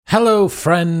Hello,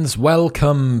 friends.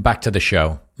 Welcome back to the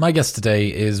show. My guest today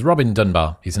is Robin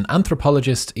Dunbar. He's an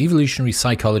anthropologist, evolutionary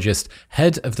psychologist,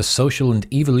 head of the Social and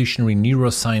Evolutionary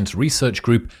Neuroscience Research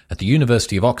Group at the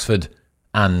University of Oxford,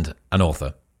 and an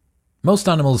author. Most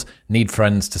animals need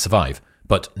friends to survive,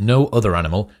 but no other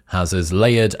animal has as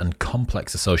layered and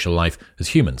complex a social life as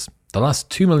humans. The last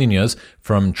 2 million years,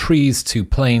 from trees to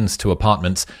planes to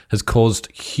apartments, has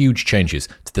caused huge changes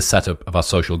to the setup of our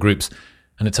social groups,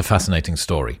 and it's a fascinating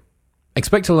story.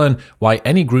 Expect to learn why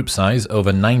any group size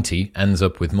over 90 ends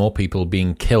up with more people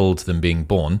being killed than being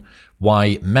born,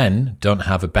 why men don't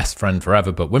have a best friend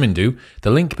forever but women do, the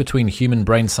link between human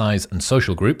brain size and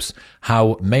social groups,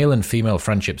 how male and female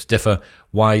friendships differ,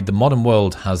 why the modern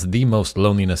world has the most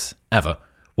loneliness ever,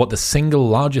 what the single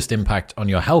largest impact on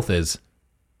your health is,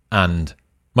 and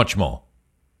much more.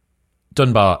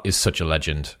 Dunbar is such a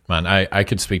legend, man. I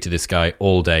could speak to this guy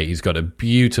all day. He's got a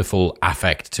beautiful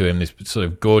affect to him, this sort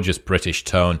of gorgeous British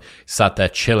tone. Sat there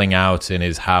chilling out in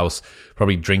his house,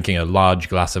 probably drinking a large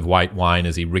glass of white wine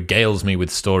as he regales me with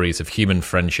stories of human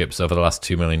friendships over the last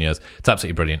 2 million years. It's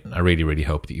absolutely brilliant. I really, really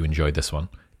hope that you enjoyed this one.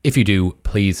 If you do,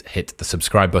 please hit the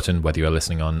subscribe button, whether you're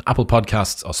listening on Apple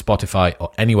Podcasts or Spotify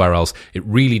or anywhere else. It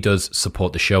really does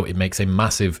support the show. It makes a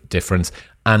massive difference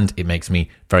and it makes me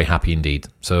very happy indeed.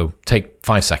 So take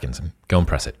 5 seconds and go and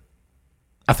press it.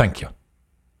 I thank you.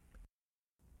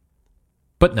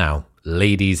 But now,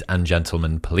 ladies and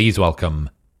gentlemen, please welcome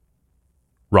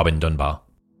Robin Dunbar.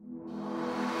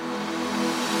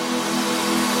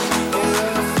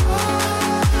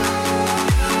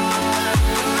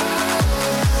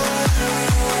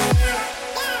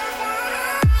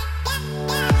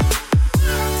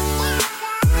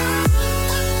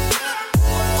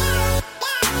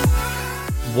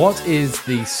 What is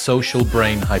the social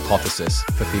brain hypothesis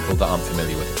for people that aren't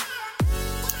familiar with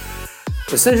it?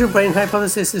 The social brain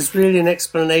hypothesis is really an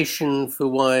explanation for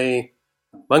why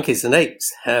monkeys and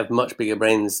apes have much bigger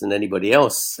brains than anybody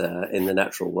else in the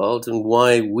natural world, and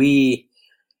why we,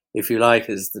 if you like,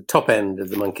 as the top end of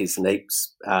the monkeys and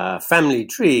apes family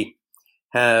tree,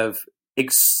 have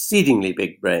exceedingly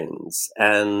big brains.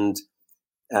 And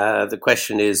the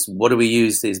question is, what do we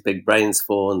use these big brains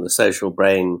for? And the social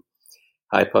brain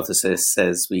hypothesis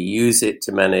says we use it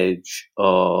to manage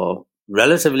our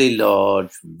relatively large,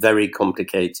 very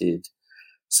complicated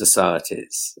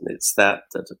societies. And it's that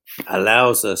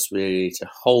allows us really to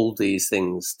hold these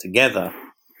things together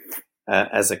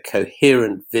as a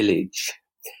coherent village,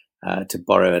 to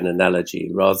borrow an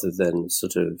analogy, rather than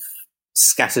sort of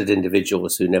scattered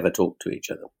individuals who never talk to each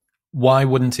other. Why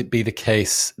wouldn't it be the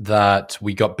case that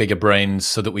we got bigger brains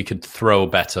so that we could throw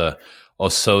better,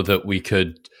 or so that we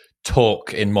could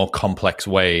talk in more complex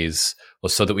ways, or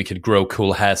so that we could grow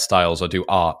cool hairstyles or do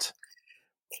art?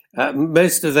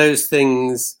 Most of those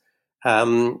things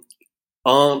aren't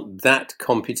that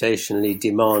computationally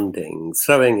demanding.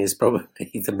 Throwing is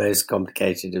probably the most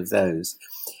complicated of those.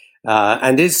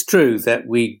 And it's true that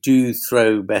we do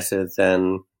throw better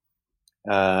than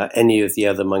any of the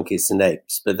other monkeys and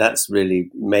apes, but that's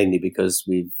really mainly because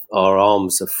our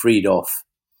arms are freed off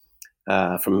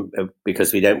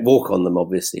because we don't walk on them,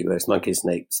 obviously, whereas monkeys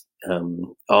and apes'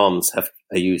 arms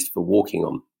are used for walking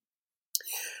on.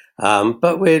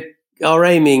 But our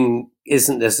aiming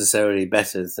isn't necessarily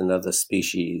better than other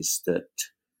species that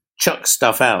chuck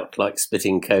stuff out, like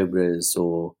spitting cobras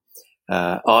or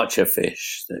archer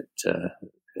fish that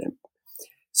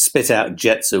spit out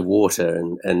jets of water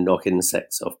and knock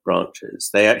insects off branches.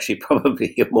 They actually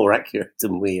probably are more accurate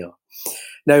than we are.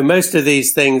 No, most of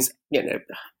these things,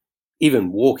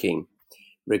 even walking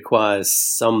requires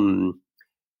some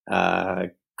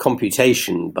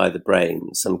computation by the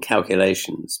brain, some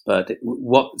calculations. But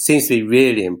what seems to be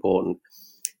really important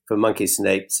for monkeys and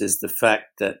apes is the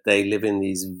fact that they live in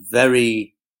these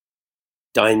very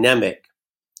dynamic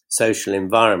social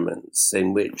environments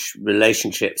in which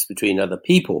relationships between other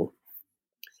people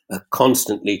are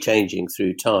constantly changing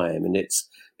through time. And it's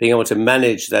being able to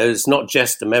manage those, not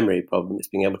just a memory problem, it's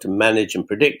being able to manage and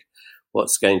predict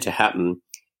what's going to happen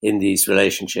in these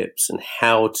relationships and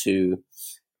how to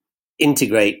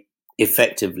integrate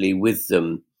effectively with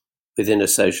them within a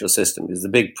social system. Because the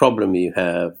big problem you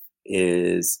have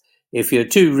is if you're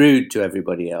too rude to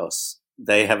everybody else,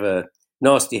 they have a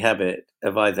nasty habit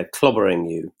of either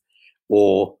clobbering you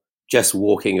or just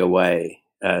walking away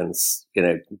and,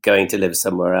 going to live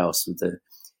somewhere else with the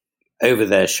over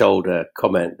their shoulder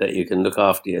comment that you can look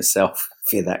after yourself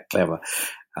if you're that clever.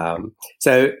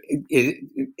 So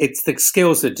it's the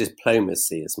skills of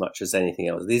diplomacy as much as anything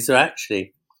else. These are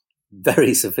actually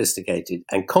very sophisticated,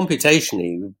 and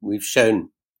computationally we've shown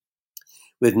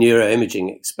with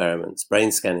neuroimaging experiments,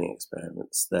 brain scanning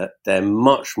experiments, that they're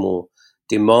much more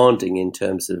demanding in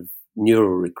terms of neural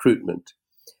recruitment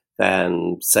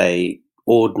than, say,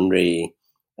 ordinary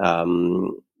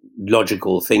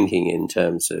logical thinking in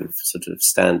terms of sort of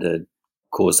standard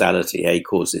causality, A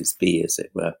causes B, as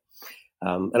it were.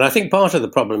 And I think part of the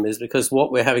problem is because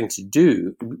what we're having to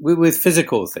do with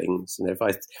physical things,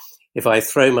 if I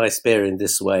throw my spear in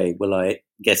this way, will I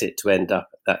get it to end up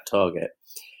at that target?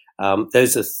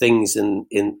 Those are things in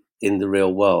the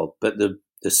real world. But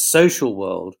the social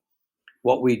world,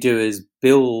 what we do is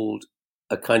build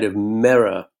a kind of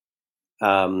mirror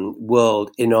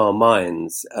world in our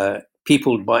minds,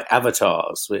 peopled by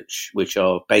avatars, which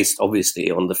are based obviously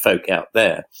on the folk out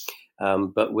there.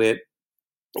 But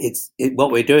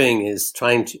what we're doing is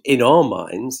in our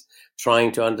minds,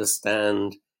 trying to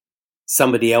understand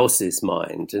somebody else's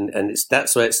mind, and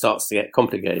that's where it starts to get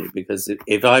complicated. Because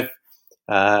if I've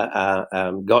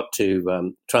got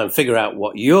to try and figure out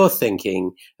what you're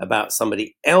thinking about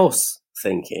somebody else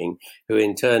thinking, who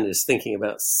in turn is thinking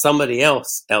about somebody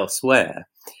else elsewhere,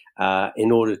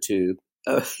 in order to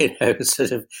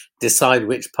sort of decide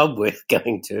which pub we're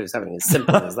going to. It's something as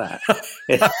simple as that.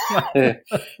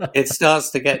 It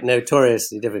starts to get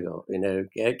notoriously difficult.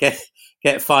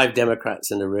 Get 5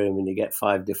 Democrats in a room and you get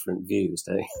 5 different views,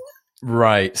 don't you?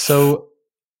 Right. So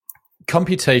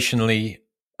computationally,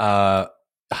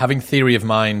 having theory of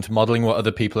mind, modeling what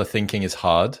other people are thinking is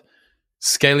hard.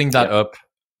 Scaling that up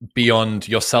beyond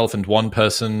yourself and one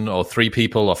person or 3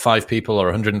 people or 5 people or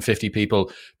 150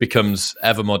 people becomes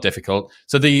ever more difficult.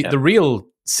 So the real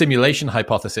simulation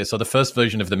hypothesis, or the first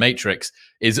version of the Matrix,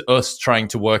 is us trying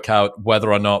to work out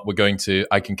whether or not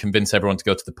I can convince everyone to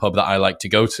go to the pub that I like to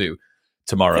go to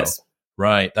tomorrow. Yes.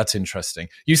 Right, that's interesting.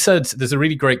 You said, there's a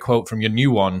really great quote from your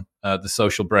new one, The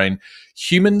Social Brain.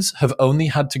 Humans have only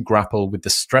had to grapple with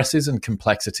the stresses and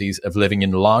complexities of living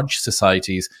in large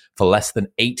societies for less than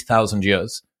 8,000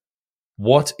 years.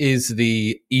 What is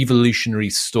the evolutionary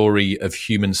story of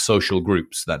human social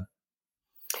groups then?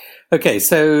 Okay,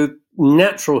 so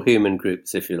natural human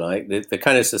groups, if you like, the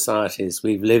kind of societies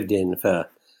we've lived in for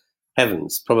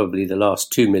heavens, probably the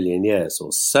last 2 million years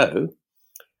or so,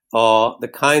 are the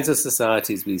kinds of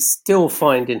societies we still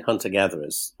find in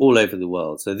hunter-gatherers all over the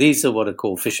world. So these are what are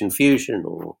called fission fusion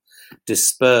or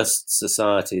dispersed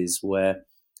societies, where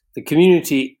the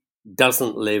community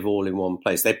doesn't live all in one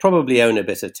place. They probably own a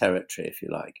bit of territory, if you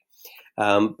like.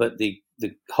 But the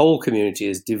whole community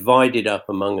is divided up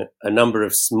among a number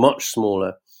of much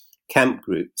smaller camp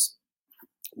groups.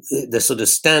 The sort of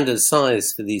standard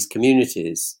size for these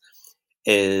communities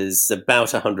is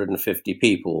about 150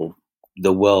 people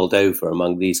the world over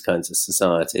among these kinds of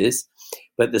societies.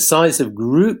 But the size of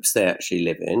groups they actually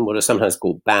live in, what are sometimes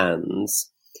called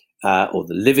bands, or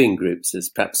the living groups is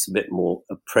perhaps a bit more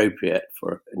appropriate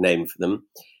for a name for them,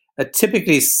 are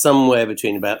typically somewhere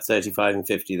between about 35 and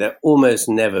 50. They're almost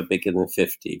never bigger than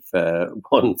 50 for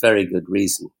one very good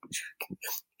reason.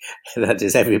 That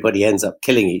is, everybody ends up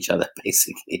killing each other,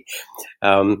 basically.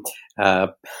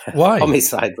 Why?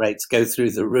 Homicide rates go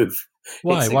through the roof.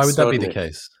 Why? Why would that be the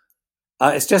case?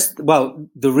 It's just,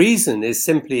 the reason is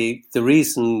simply the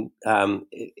reason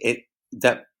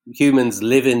that humans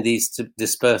live in these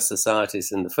dispersed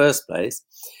societies in the first place.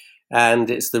 And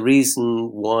it's the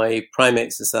reason why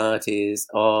primate societies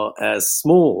are as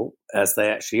small as they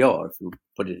actually are, if you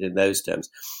put it in those terms.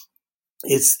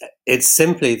 It's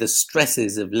simply the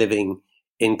stresses of living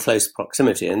in close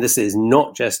proximity. And this is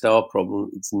not just our problem.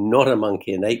 It's not a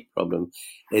monkey and ape problem.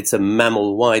 It's a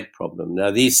mammal-wide problem. Now,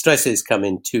 these stresses come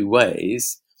in 2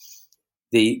 ways.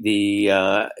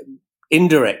 The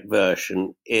indirect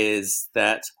version is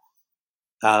that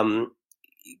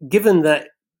given that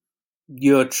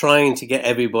you're trying to get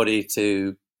everybody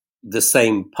to the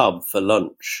same pub for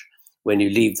lunch when you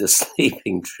leave the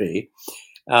sleeping tree,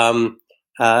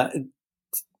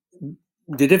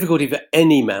 the difficulty for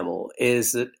any mammal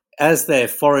is that as they're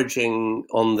foraging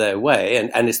on their way,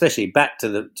 and especially back to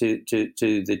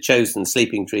the chosen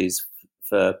sleeping trees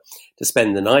to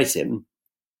spend the night in,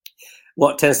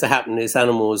 what tends to happen is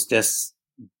animals just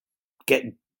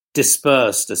get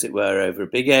dispersed, as it were, over a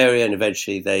big area, and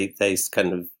eventually the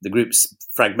group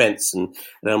fragments and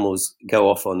animals go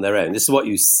off on their own. This is what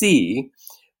you see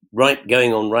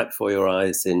going on right before your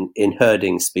eyes in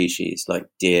herding species like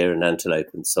deer and antelope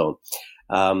and so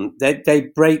on.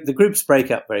 The groups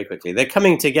break up very quickly. They're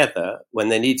coming together when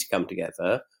they need to come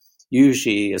together,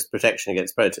 usually as protection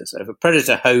against predators. So if a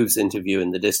predator hoves into view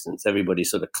in the distance, everybody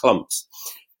sort of clumps,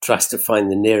 tries to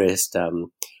find the nearest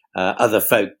other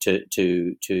folk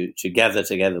to gather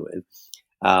together with.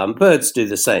 Birds do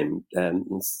the same.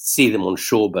 See them on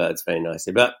shorebirds very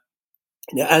nicely. But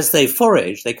as they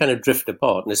forage, they kind of drift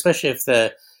apart, and especially if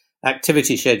their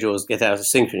activity schedules get out of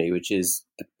synchrony, which is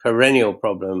a perennial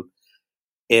problem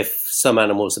if some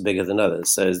animals are bigger than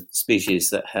others. So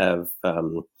species that have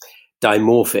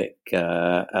dimorphic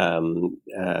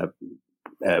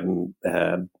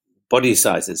body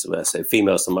sizes, so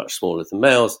females are much smaller than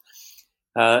males.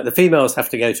 The females have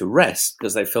to go to rest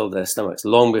because they fill their stomachs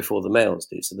long before the males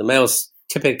do. So the males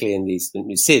typically in these,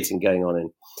 you see it going on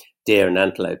in deer and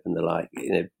antelope and the like,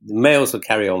 the males will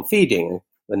carry on feeding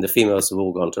when the females have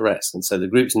all gone to rest. And so the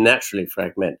groups naturally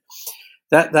fragment.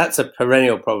 That's a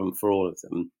perennial problem for all of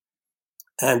them.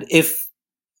 And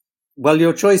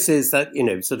your choice is that,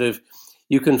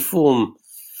 you can form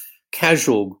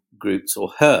casual groups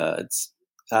or herds,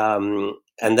 and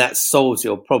that solves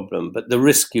your problem. But the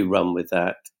risk you run with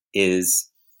that is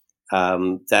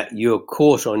that you're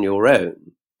caught on your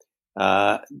own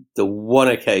the one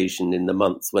occasion in the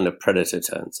month when a predator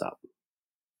turns up,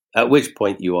 at which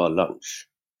point you are lunch.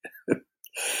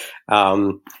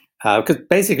 Because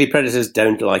basically predators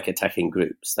don't like attacking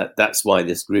groups. That's why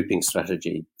this grouping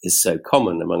strategy is so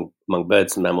common among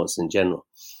birds and mammals in general.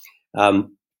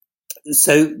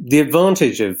 So the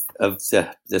advantage of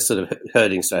the sort of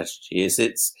herding strategy is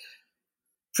it's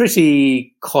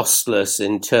pretty costless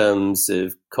in terms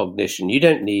of cognition. You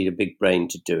don't need a big brain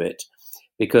to do it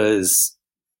because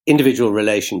individual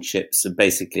relationships are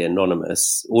basically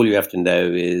anonymous. All you have to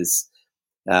know is,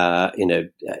 am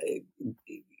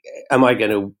I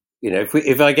going to,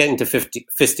 if I get into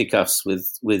fisticuffs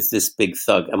with this big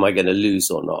thug, am I going to lose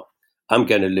or not? I'm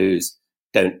going to lose.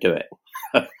 Don't do it.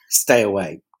 Stay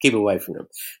away. Keep away from them.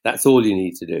 That's all you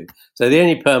need to do. So the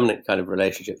only permanent kind of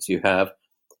relationships you have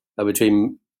are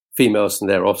between females and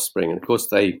their offspring. And of course,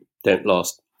 they don't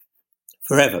last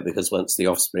forever because once the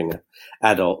offspring are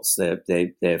adults,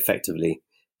 they effectively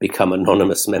become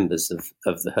anonymous members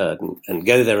of the herd and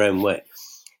go their own way.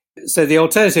 So the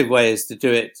alternative way is to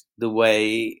do it the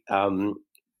way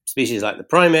species like the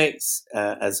primates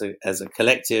as a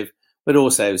collective, but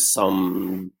also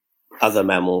some other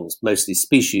mammals, mostly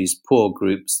species, poor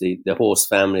groups, the horse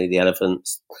family, the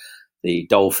elephants, the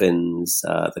dolphins,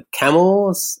 the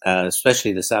camels,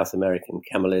 especially the South American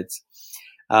camelids.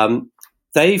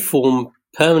 They form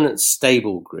permanent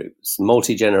stable groups,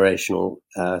 multi-generational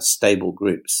stable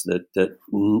groups that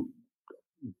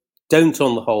don't,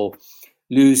 on the whole,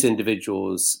 lose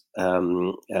individuals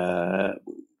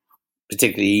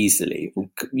particularly easily,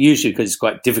 usually because it's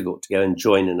quite difficult to go and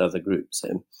join another group.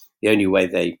 So the only way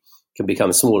they can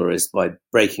become smaller is by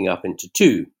breaking up into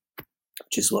two,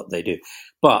 which is what they do.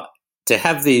 But to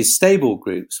have these stable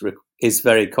groups is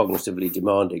very cognitively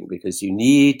demanding because you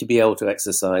need to be able to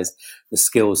exercise the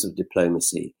skills of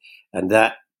diplomacy. And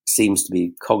that seems to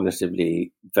be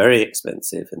cognitively very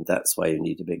expensive, and that's why you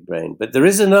need a big brain. But there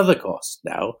is another cost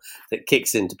now that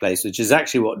kicks into place, which is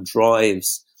actually what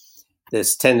drives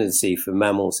this tendency for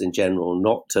mammals in general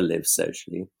not to live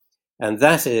socially. And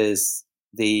that is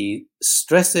the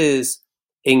stresses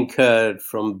incurred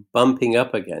from bumping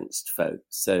up against folks.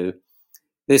 So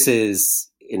this is,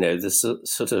 the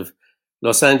sort of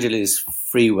Los Angeles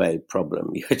freeway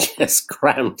problem. You're just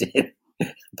crammed in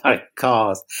by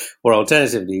cars, or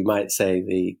alternatively, you might say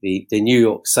the New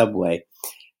York subway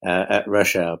at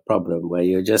rush hour problem, where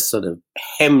you're just sort of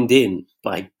hemmed in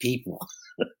by people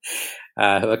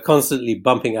who are constantly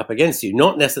bumping up against you,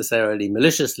 not necessarily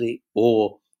maliciously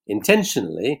or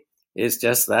intentionally. It's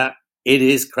just that it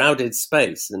is crowded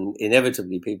space, and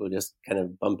inevitably people just kind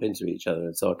of bump into each other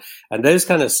and so on. And those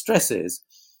kind of stresses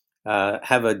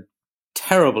have a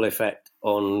terrible effect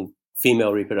on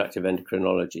female reproductive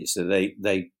endocrinology. So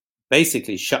they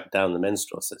basically shut down the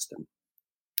menstrual system.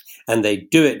 And they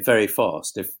do it very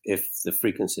fast if the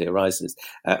frequency arises.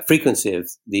 Frequency of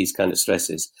these kind of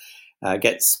stresses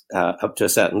gets up to a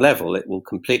certain level, it will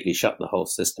completely shut the whole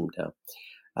system down.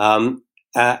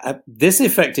 This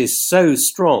effect is so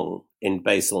strong in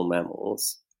basal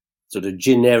mammals, sort of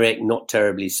generic, not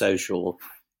terribly social,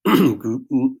 group,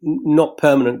 not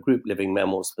permanent group living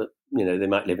mammals, but they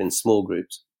might live in small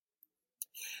groups,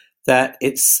 that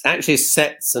it actually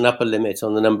sets an upper limit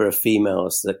on the number of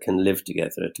females that can live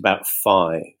together at about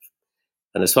 5.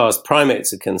 And as far as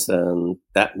primates are concerned,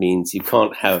 that means you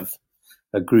can't have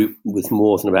a group with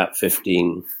more than about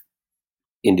 15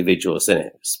 individuals in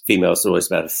it. Females are always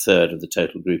about a third of the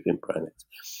total group in primates.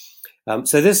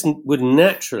 So this would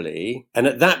naturally, and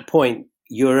at that point,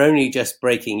 you're only just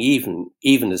breaking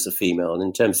even as a female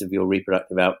in terms of your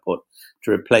reproductive output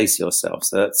to replace yourself.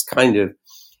 So that's kind of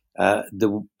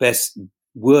the best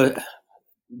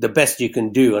the best you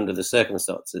can do under the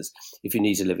circumstances if you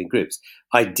need to live in groups.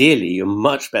 Ideally, you're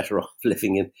much better off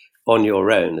living on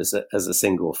your own as a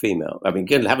single female. I mean,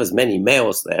 you can have as many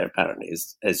males there apparently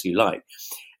as you like,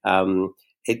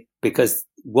 because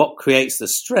what creates the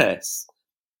stress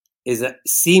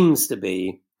seems to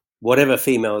be whatever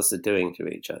females are doing to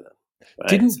each other.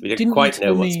 Right? So we don't quite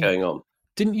know what's going on.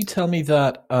 Didn't you tell me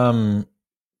that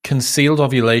concealed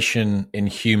ovulation in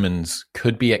humans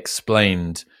could be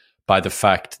explained by the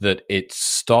fact that it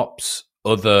stops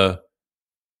other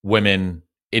women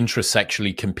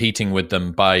intrasexually competing with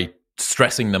them by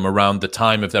stressing them around the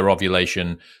time of their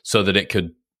ovulation so that it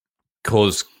could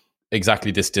cause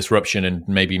exactly this disruption and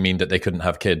maybe mean that they couldn't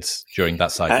have kids during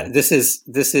that cycle? This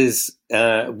is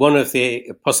one of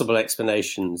the possible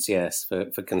explanations, yes,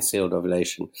 for concealed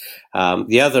ovulation.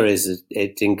 The other is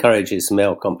it encourages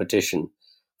male competition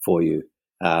for you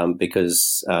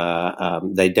because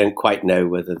they don't quite know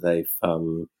whether they've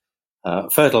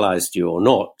fertilized you or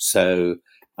not. So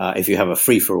if you have a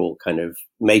free-for-all kind of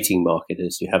mating market,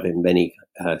 as you have in many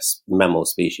mammal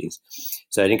species,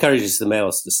 so it encourages the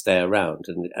males to stay around,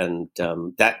 and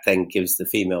that then gives the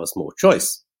females more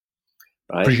choice.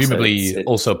 Right? Presumably, so it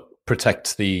also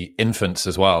protects the infants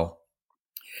as well.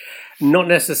 Not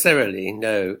necessarily,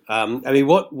 no. I mean,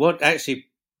 what actually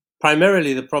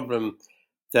primarily the problem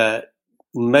that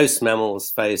most mammals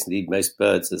face, indeed most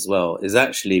birds as well, is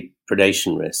actually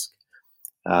predation risk,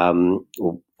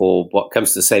 or what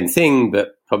comes to the same thing,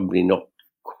 but probably not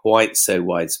quite so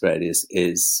widespread,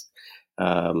 is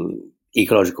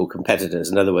ecological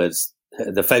competitors. In other words,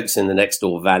 the folks in the next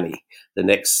door valley, the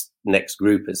next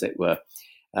group, as it were,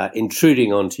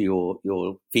 intruding onto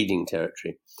your feeding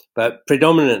territory. But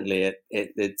predominantly,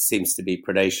 it seems to be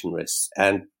predation risks,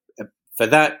 and for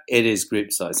that, it is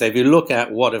group size. So if you look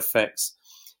at what affects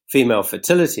female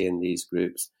fertility in these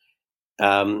groups,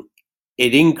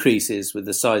 it increases with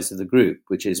the size of the group,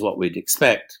 which is what we'd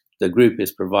expect. The group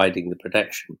is providing the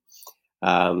protection.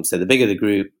 So the bigger the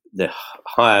group, the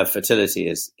higher fertility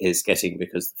is getting,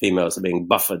 because the females are being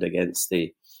buffered against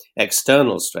the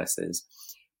external stresses.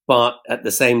 But at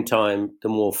the same time, the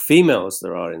more females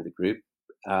there are in the group,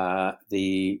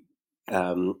 the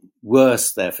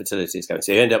worse their fertility is going.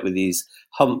 So you end up with these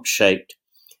hump-shaped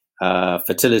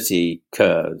fertility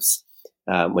curves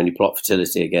when you plot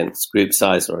fertility against group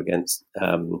size or against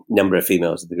number of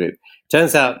females in the group.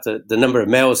 Turns out that the number of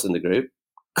males in the group,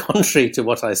 contrary to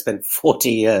what I spent 40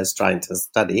 years trying to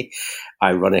study,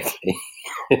 ironically,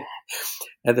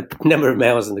 the number of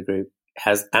males in the group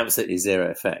has absolutely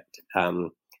zero effect.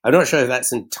 I'm not sure if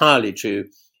that's entirely true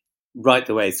right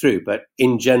the way through, but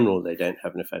in general, they don't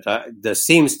have an effect. There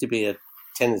seems to be a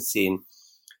tendency in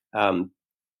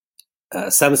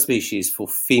some species for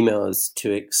females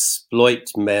to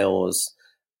exploit males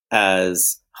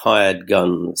as hired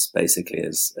guns, basically,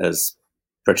 as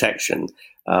protection.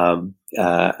 So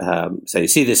you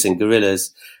see this in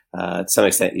gorillas. To some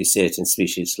extent, you see it in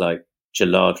species like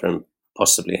gelada and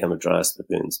possibly Hamadryas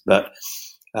baboons. But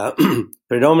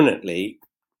predominantly,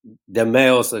 the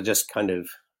males are just kind of,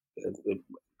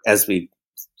 as we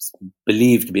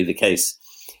believe to be the case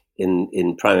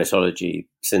in primatology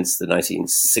since the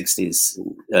 1960s,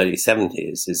 early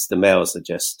 70s, is the males are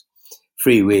just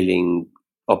freewheeling,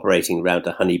 operating around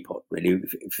a honeypot, really.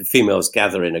 If females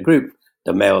gather in a group,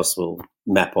 the males will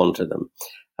map onto them.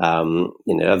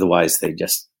 Otherwise they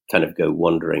just kind of go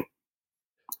wandering.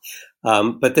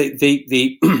 But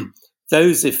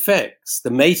those effects,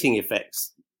 the mating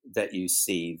effects that you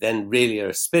see, then really are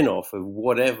a spin-off of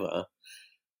whatever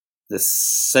the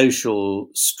social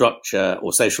structure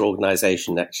or social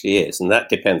organization actually is. And that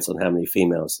depends on how many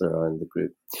females there are in the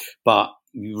group. But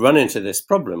you run into this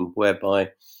problem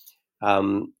whereby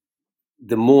the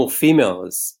more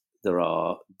females there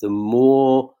are, the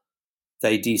more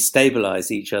they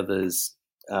destabilize each other's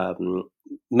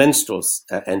menstrual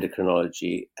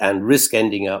endocrinology and risk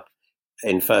ending up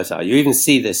infertile. You even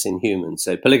see this in humans.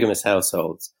 So polygamous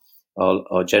households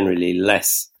are generally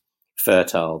less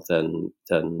fertile than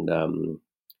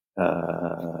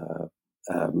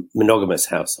monogamous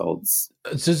households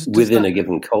within a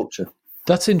given culture.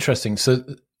 That's interesting. So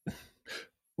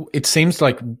it seems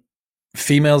like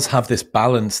females have this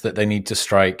balance that they need to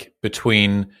strike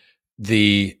between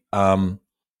the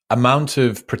amount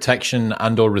of protection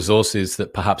and or resources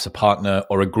that perhaps a partner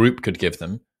or a group could give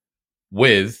them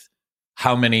with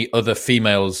how many other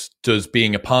females does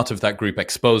being a part of that group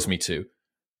expose me to.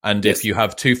 And yes, if you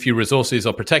have too few resources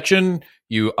or protection,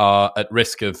 you are at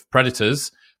risk of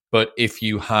predators. But if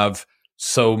you have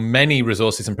so many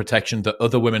resources and protection that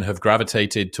other women have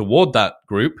gravitated toward that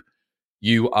group,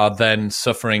 you are then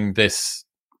suffering this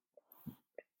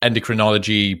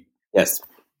endocrinology Yes.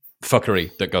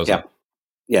 fuckery that goes Yeah. on.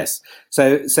 Yes.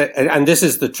 So, and this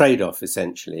is the trade-off,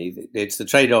 essentially. It's the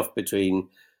trade-off between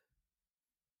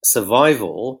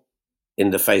survival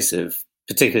in the face of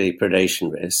particularly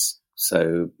predation risks.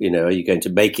 So, are you going to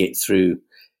make it through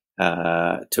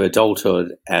to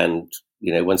adulthood? And,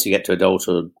 once you get to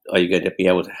adulthood, are you going to be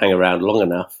able to hang around long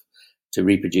enough to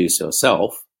reproduce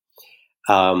yourself?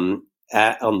 On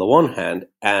the one hand,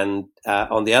 and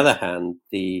on the other hand,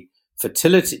 the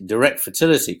direct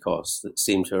fertility costs that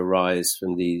seem to arise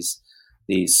from these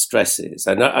stresses.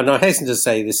 And I hasten to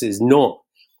say this is not,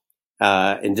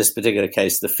 in this particular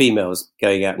case, the females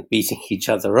going out and beating each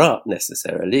other up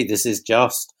necessarily. This is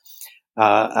just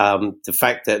the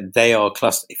fact that they are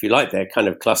clustered, if you like, they're kind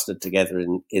of clustered together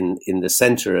in the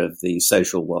center of the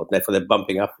social world. Therefore, they're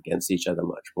bumping up against each other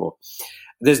much more.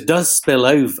 This does spill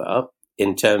over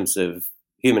in terms of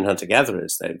human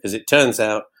hunter-gatherers, though, because it turns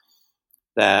out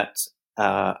that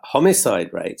homicide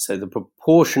rates, so the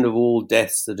proportion of all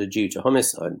deaths that are due to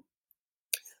homicide,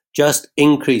 just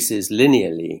increases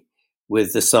linearly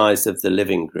with the size of the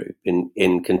living group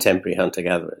in contemporary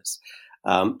hunter-gatherers,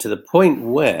 to the point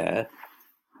where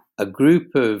a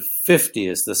group of 50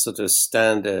 is the sort of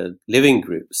standard living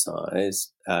group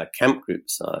size, camp group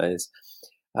size.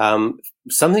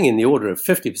 Something in the order of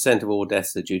 50% of all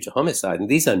deaths are due to homicide. And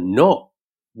these are not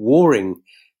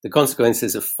the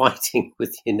consequences of fighting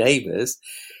with your neighbors.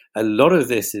 A lot of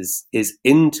this is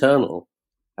internal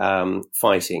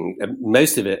fighting.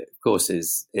 Most of it, of course,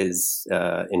 is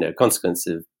a consequence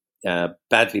of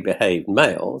badly behaved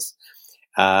males.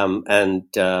 And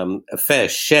a fair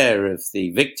share of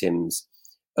the victims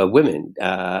are women,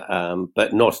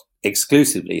 but not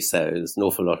exclusively so. There's an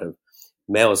awful lot of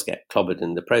males get clobbered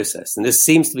in the process. And this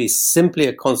seems to be simply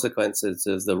a consequence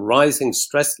of the rising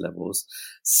stress levels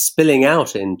spilling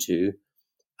out into,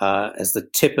 as the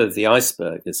tip of the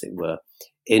iceberg, as it were,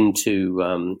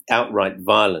 into outright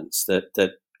violence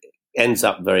that ends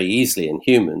up very easily in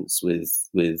humans with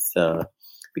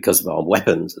because of our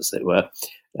weapons, as it were,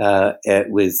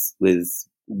 with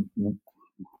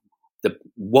the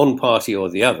one party or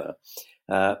the other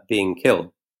being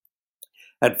killed.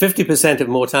 At 50% of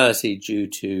mortality due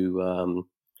to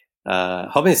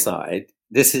homicide,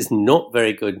 this is not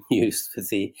very good news for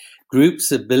the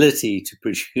group's ability to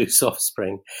produce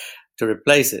offspring to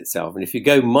replace itself. And if you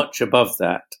go much above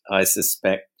that, I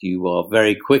suspect you are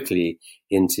very quickly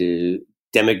into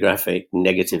demographic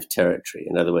negative territory.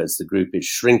 In other words, the group is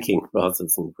shrinking rather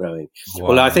than growing. Wow.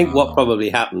 Well, I think what probably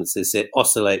happens is it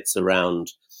oscillates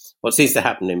around. What seems to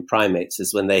happen in primates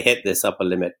is when they hit this upper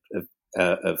limit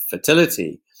of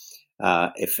fertility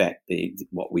effect,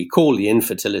 what we call the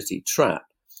infertility trap,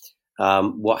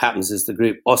 what happens is the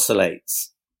group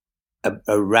oscillates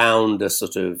around a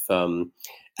sort of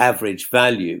average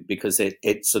value because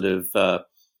it sort of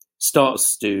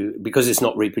starts to, because it's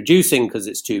not reproducing, because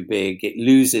it's too big, it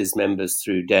loses members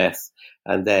through death,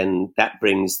 and then that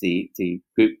brings the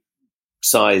group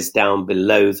size down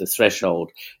below the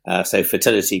threshold. So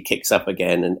fertility kicks up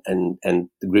again and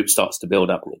the group starts to build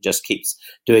up, and it just keeps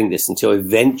doing this until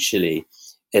eventually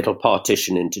it'll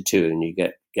partition into two and you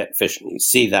get fission. You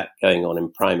see that going on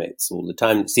in primates all the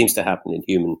time. It seems to happen in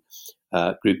human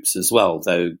groups as well,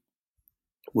 though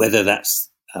whether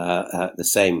that's the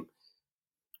same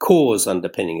cause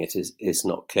underpinning it is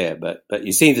not clear. But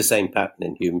you see the same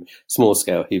pattern in small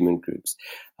scale human groups.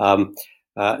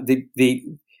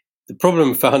 The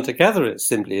problem for hunter-gatherers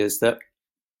simply is that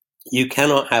you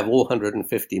cannot have all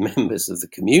 150 members of the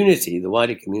community, the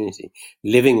wider community,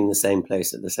 living in the same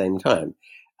place at the same time,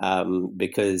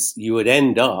 because you would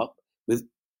end up with,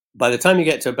 by the time you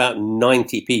get to about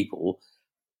 90 people,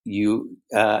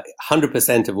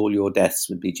 100% of all your deaths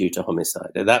would be due to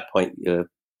homicide. At that point, you're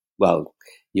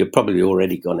probably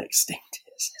already gone extinct.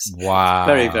 Wow,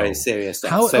 very, very serious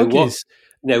stuff.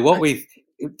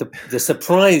 The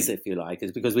surprise, if you like,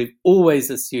 is because we've always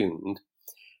assumed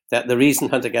that the reason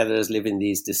hunter-gatherers live in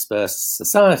these dispersed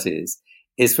societies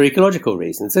is for ecological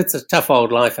reasons. It's a tough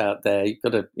old life out there. You've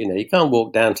got to, you can't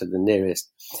walk down to the nearest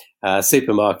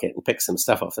supermarket and pick some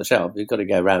stuff off the shelf. You've got to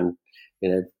go around,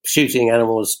 shooting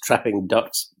animals, trapping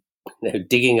ducks,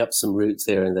 digging up some roots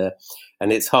here and there,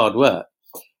 and it's hard work.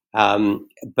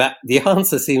 But the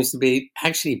answer seems to be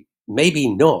actually maybe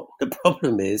not. The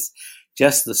problem is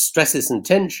just the stresses and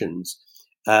tensions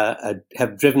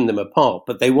have driven them apart,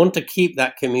 but they want to keep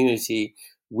that community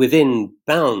within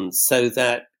bounds so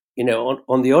that,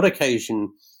 on the odd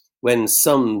occasion when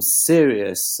some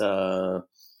serious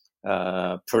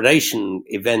predation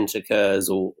event occurs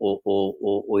or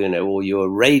you're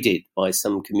raided by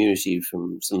some community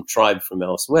from some tribe from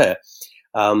elsewhere,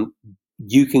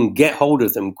 you can get hold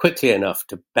of them quickly enough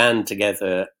to band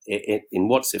together in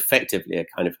what's effectively a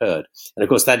kind of herd. And of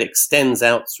course, that extends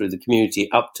out through the community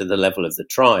up to the level of the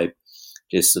tribe,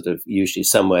 which is sort of usually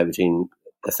somewhere between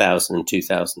 1,000 and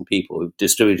 2,000 people who've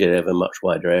distributed over a much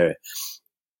wider area.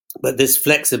 But this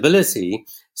flexibility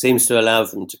seems to allow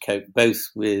them to cope both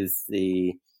with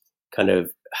the kind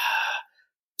of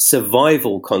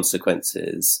survival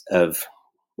consequences of,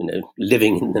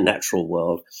 living in the natural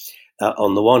world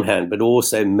on the one hand, but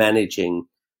also managing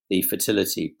the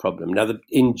fertility problem. Now,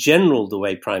 in general, the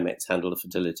way primates handle the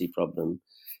fertility problem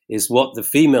is what the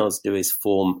females do is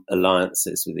form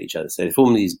alliances with each other. So they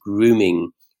form these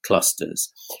grooming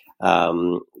clusters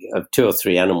of 2 or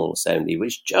 3 animals only,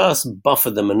 which just buffer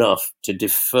them enough to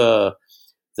defer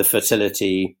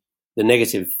the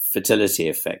negative fertility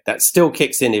effect. That still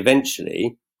kicks in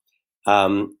eventually,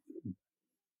 but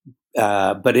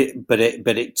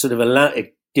it sort of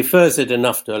it defers it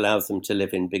enough to allow them to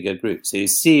live in bigger groups. So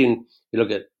you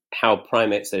look at how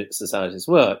primate societies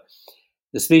work,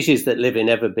 the species that live in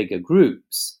ever bigger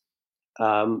groups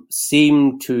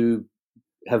seem to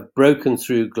have broken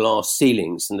through glass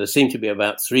ceilings, and there seem to be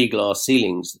about 3 glass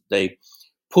ceilings that they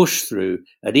push through.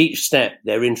 At each step,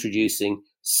 they're introducing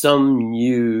some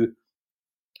new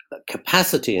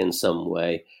capacity in some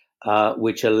way,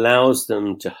 which allows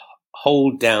them to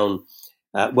hold down,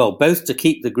 both to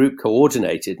keep the group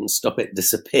coordinated and stop it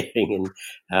disappearing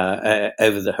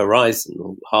over the horizon,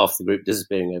 or half the group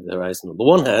disappearing over the horizon on the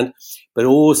one hand, but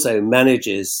also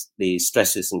manages the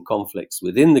stresses and conflicts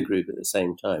within the group at the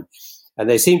same time. And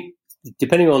they seem,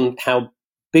 depending on how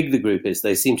big the group is,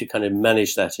 they seem to kind of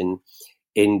manage that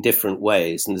in different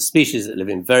ways. And the species that live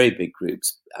in very big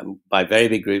groups, by very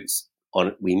big groups,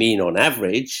 we mean on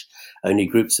average only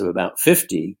groups of about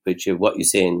 50, which are what you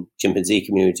see in chimpanzee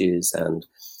communities and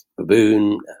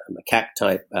baboon, macaque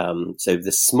type. So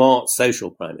the smart social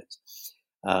primates.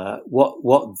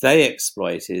 What they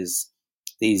exploit is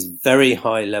these very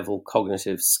high level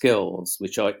cognitive skills,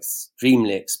 which are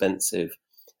extremely expensive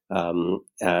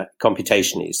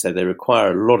computationally. So they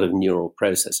require a lot of neural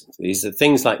processing. So these are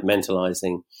things like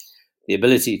mentalizing, the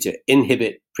ability to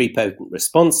inhibit prepotent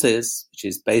responses, which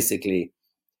is basically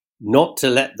not to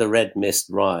let the red mist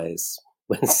rise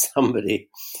when somebody.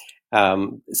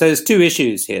 So there's 2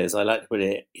 issues here, as I like to put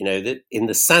it. That in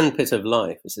the sandpit of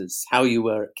life, this is how you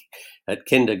were at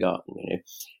kindergarten.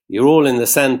 You're all in the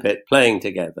sandpit playing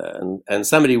together, and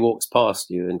somebody walks past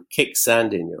you and kicks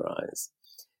sand in your eyes.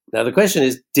 Now the question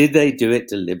is, did they do it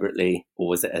deliberately, or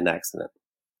was it an accident?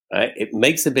 Right? It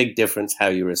makes a big difference how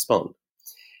you respond.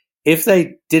 If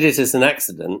they did it as an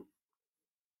accident,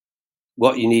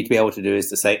 what you need to be able to do is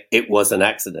to say, it was an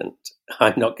accident.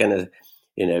 I'm not going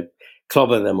to,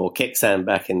 clobber them or kick sand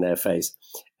back in their face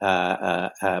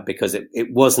because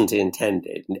it wasn't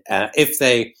intended. If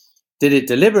they did it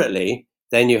deliberately,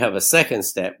 then you have a second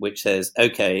step, which says,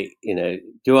 okay,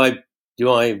 do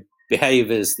I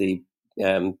behave as the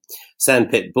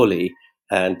sandpit bully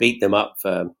and beat them up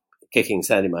for kicking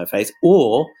sand in my face,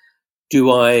 or do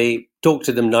I talk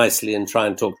to them nicely and try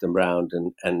and talk them round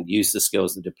and use the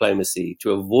skills of diplomacy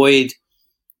to avoid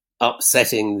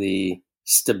upsetting the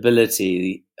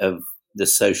stability of the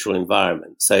social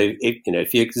environment? So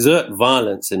if you exert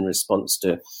violence in response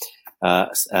to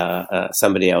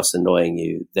somebody else annoying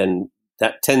you, then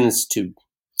that tends to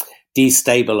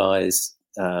destabilize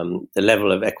the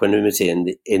level of equanimity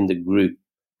in the group,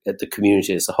 at the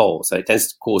community as a whole. So it tends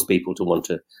to cause people to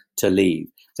want to leave.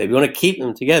 So if you want to keep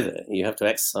them together, you have to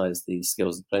exercise these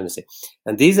skills of diplomacy.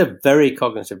 And these are very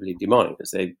cognitively demanding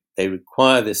because they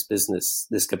require this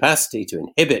capacity to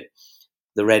inhibit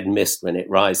the red mist when it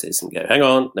rises and go, hang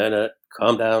on, no,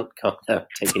 calm down,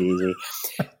 take it easy.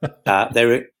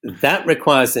 That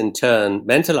requires in turn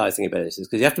mentalizing abilities,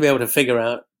 because you have to be able to figure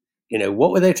out,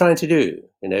 what were they trying to do?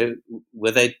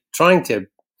 Were they trying to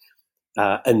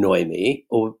annoy me,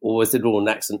 or was it all an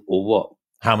accident, or what?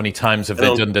 How many times have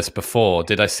they done this before?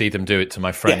 Did I see them do it to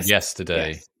my friend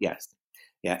yesterday? Yes.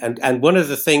 Yeah. And one of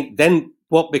the things, then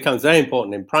what becomes very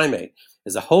important in primate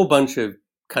is a whole bunch of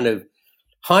kind of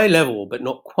high level, but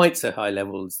not quite so high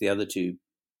level as the other 2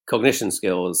 cognition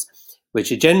skills,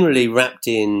 which are generally wrapped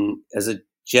in as a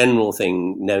general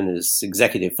thing known as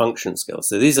executive function skills.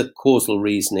 So these are causal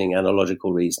reasoning,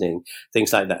 analogical reasoning,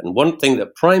 things like that. And one thing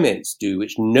that primates do,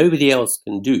 which nobody else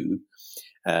can do,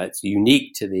 it's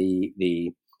unique to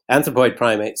the anthropoid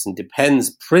primates and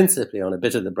depends principally on a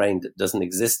bit of the brain that doesn't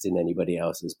exist in anybody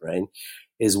else's brain,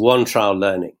 is one-trial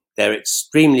learning. They're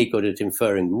extremely good at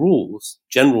inferring rules,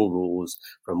 general rules,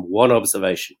 from one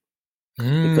observation.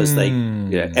 Because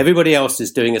everybody else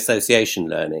is doing association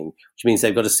learning, which means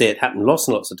they've got to see it happen lots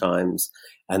and lots of times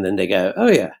And then they go,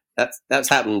 oh yeah, that's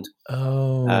happened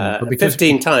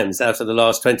 15 times out of the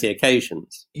last 20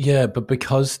 occasions. Yeah, but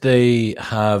because they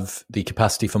have the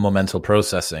capacity for momental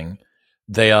processing,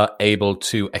 they are able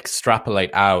to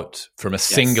extrapolate out from a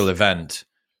single event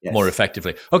more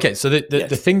effectively. Okay, so the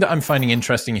thing that I'm finding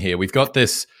interesting here, we've got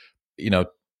this,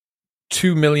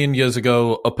 2 million years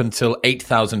ago up until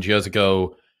 8,000 years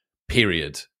ago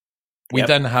period. We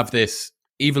then have this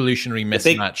evolutionary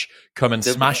mismatch come and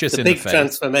smash us in the face. The big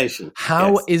transformation.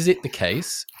 How is it the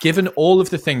case, given all of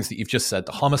the things that you've just said,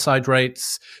 the homicide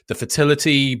rates, the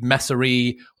fertility,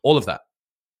 messery, all of that?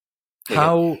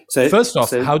 First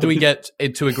off, how do we get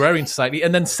into agrarian society?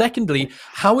 And then secondly,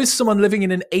 how is someone living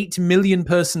in an 8 million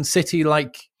person city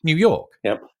like New York?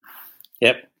 Yep.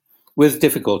 With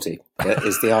difficulty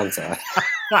is the answer.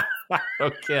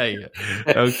 Okay.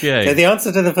 So the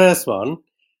answer to the first one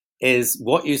is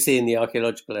what you see in the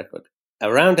archaeological record.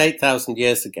 Around 8,000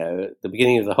 years ago, at the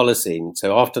beginning of the Holocene,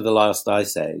 so after the last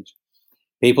ice age,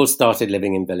 people started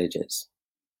living in villages.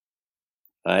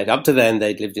 Right? Up to then,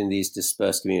 they'd lived in these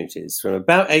dispersed communities. From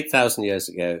about 8,000 years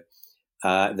ago,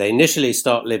 they initially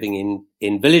start living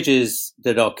in villages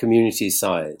that are community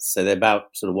size. So they're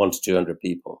about sort of 100 to 200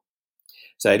 people.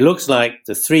 So it looks like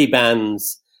the three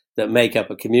bands that make up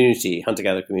a community,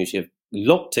 hunter-gatherer community, have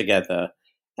locked together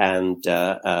and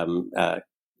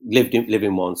live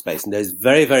in one space. And those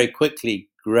very, very quickly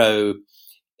grow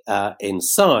in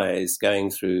size,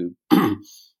 going through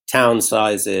town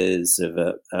sizes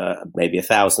of maybe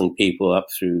 1,000 people up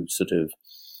through sort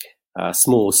of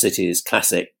small cities,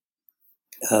 classic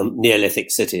Neolithic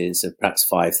cities of perhaps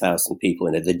 5,000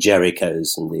 people, the Jerichos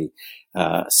and the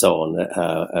so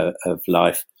on of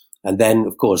life. And then,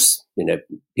 of course,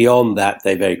 beyond that,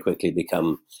 they very quickly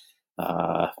become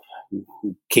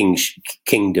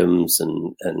kingdoms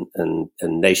and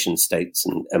nation states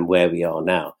and where we are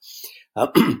now.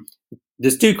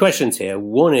 There's two questions here.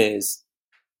 One is,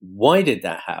 why did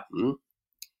that happen?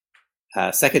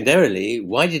 Secondarily,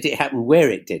 why did it happen where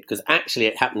it did? Because actually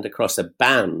it happened across a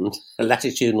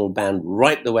latitudinal band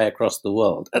right the way across the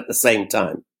world at the same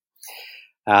time.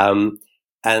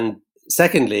 And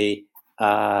secondly,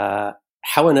 how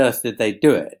on earth did they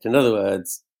do it? In other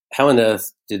words, how on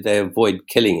earth did they avoid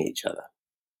killing each other?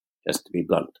 Just to be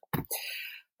blunt.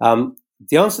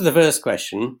 The answer to the first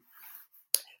question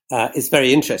is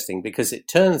very interesting because it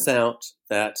turns out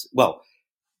that,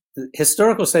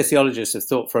 historical sociologists have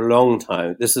thought for a long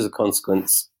time this is a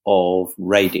consequence of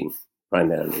raiding,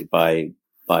 primarily by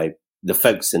the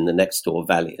folks in the next door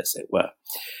valley, as it were.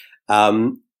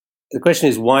 The question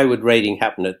is, why would raiding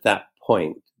happen at that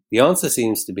point? The answer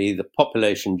seems to be the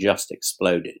population just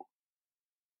exploded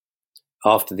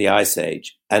after the Ice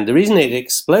Age. And the reason it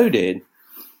exploded,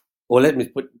 or let me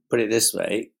put it this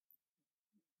way,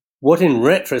 what in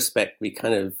retrospect we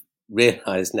kind of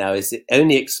realize now is it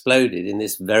only exploded in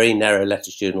this very narrow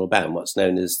latitudinal band, what's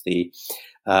known as the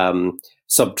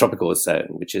subtropical zone,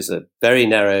 which is a very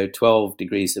narrow 12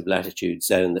 degrees of latitude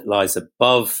zone that lies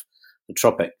above the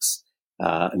tropics,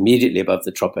 immediately above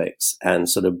the tropics, and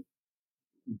sort of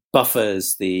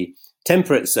buffers the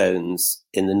temperate zones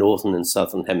in the northern and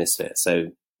southern hemisphere. So,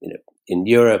 in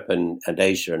Europe and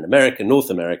Asia and America, North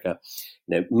America,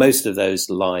 most of those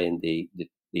lie in the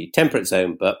temperate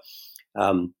zone, but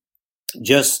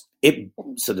just it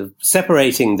sort of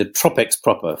separating the tropics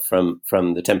proper from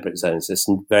the temperate zones, this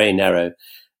very narrow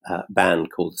band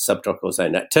called the subtropical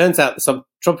zone. Now, it turns out the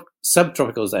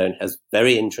subtropical zone has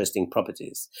very interesting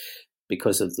properties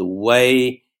because of the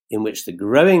way in which the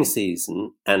growing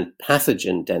season and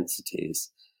pathogen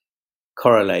densities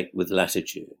correlate with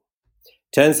latitude.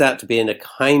 Turns out to be in a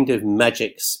kind of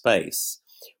magic space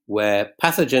where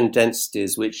pathogen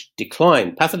densities which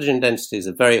decline, pathogen densities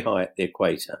are very high at the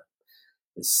equator.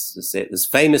 It's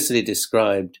famously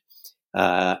described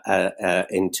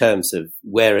in terms of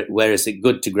where is it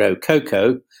good to grow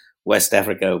cocoa? West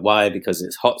Africa. Why? Because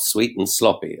it's hot, sweet, and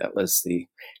sloppy. That was the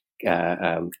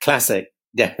classic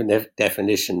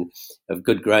definition of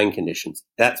good growing conditions.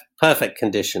 That's perfect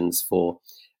conditions for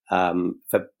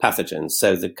pathogens.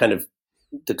 So the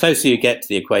closer you get to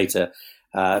the equator,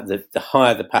 the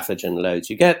higher the pathogen loads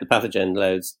you get. The pathogen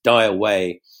loads die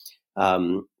away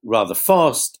rather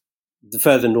fast. The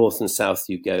further north and south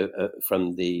you go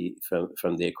from the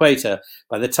equator,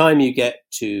 by the time you get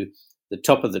to the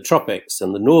top of the tropics,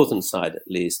 on the northern side at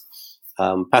least,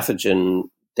 pathogen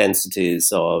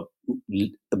densities are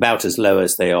about as low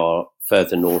as they are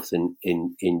further north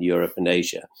in Europe and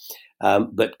Asia.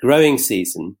 But growing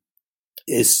season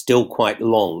is still quite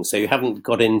long, so you haven't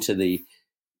got into the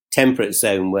temperate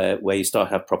zone where you start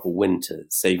to have proper winters.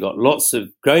 So you've got lots of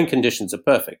growing conditions are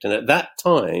perfect. And at that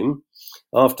time,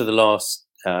 after the last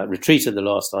retreat of the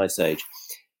last ice age,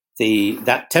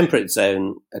 that temperate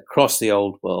zone across the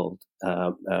old world,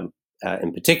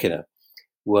 in particular,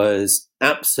 was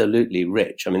absolutely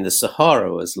rich. I mean, the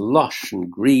Sahara was lush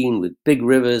and green with big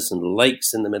rivers and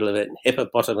lakes in the middle of it, and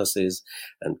hippopotamuses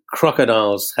and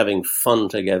crocodiles having fun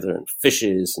together, and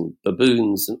fishes and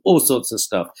baboons and all sorts of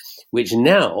stuff, which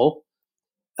now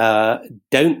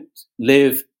don't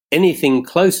live anything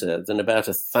closer than about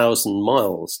 1,000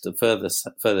 miles to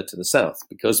further to the south.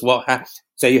 Because what happens?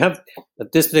 So you have,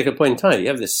 at this particular point in time, you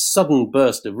have this sudden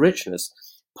burst of richness.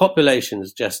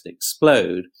 Populations just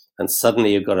explode, and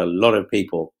suddenly you've got a lot of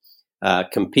people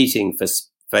competing for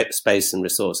space and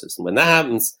resources. And when that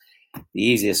happens, the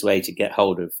easiest way to get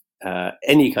hold of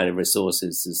any kind of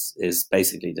resources is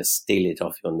basically to steal it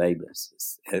off your neighbors.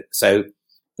 So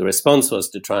the response was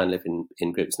to try and live in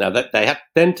groups. Now, that they have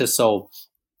then to solve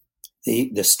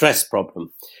the stress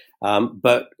problem.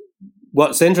 But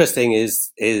what's interesting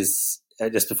is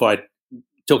just before I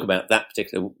talk about that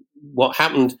particular, what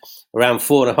happened around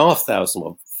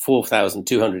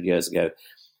 4,200 years ago,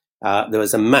 there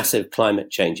was a massive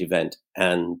climate change event,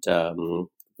 and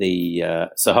the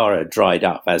Sahara dried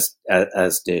up, as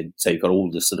did, so you've got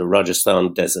all the sort of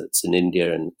Rajasthan deserts in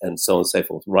India and so on and so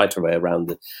forth, right away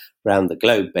around the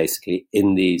globe, basically,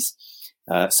 in these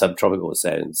subtropical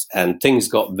zones. And things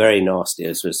got very nasty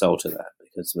as a result of that,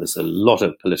 because there was a lot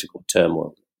of political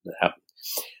turmoil that happened.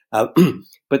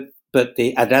 But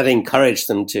that encouraged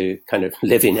them to kind of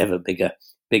live in ever bigger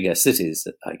cities,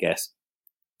 I guess.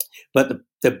 But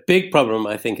the big problem,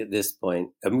 I think, at this point,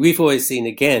 and we've always seen,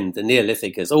 again, the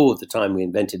Neolithic as, the time we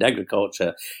invented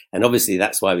agriculture, and obviously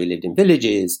that's why we lived in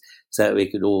villages, so that we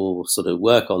could all sort of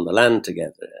work on the land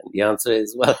together. And the answer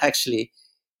is, well, actually,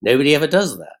 nobody ever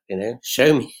does that.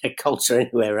 Show me a culture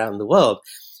anywhere around the world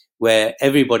where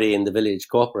everybody in the village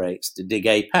cooperates to dig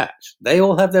a patch. They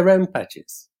all have their own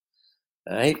patches.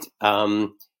 Right?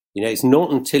 It's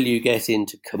not until you get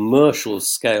into commercial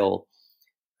scale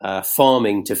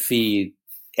farming to feed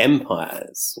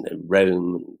empires,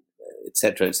 Rome,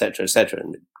 etc.,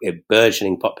 and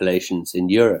burgeoning populations in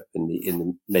Europe in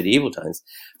the medieval times,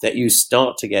 that you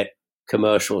start to get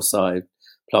commercial side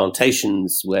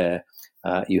plantations where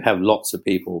you have lots of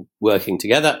people working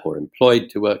together or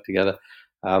employed to work together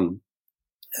on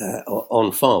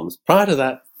farms. Prior to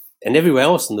that, and everywhere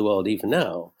else in the world, even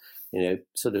now,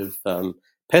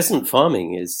 peasant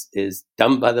farming is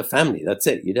done by the family. That's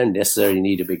it. You don't necessarily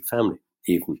need a big family,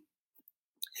 even.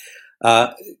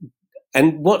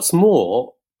 And what's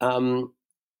more,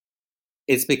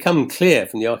 it's become clear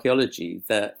from the archaeology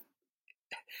that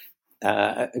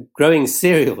growing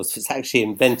cereals was actually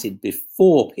invented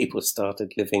before people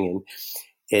started living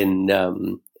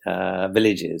in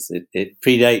villages. It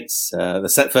predates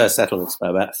the first settlements by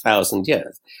about 1,000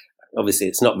 years. Obviously,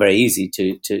 it's not very easy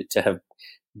to have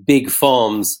big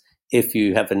farms if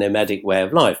you have a nomadic way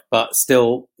of life, but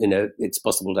still, it's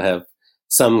possible to have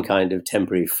some kind of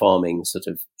temporary farming sort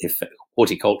of effect,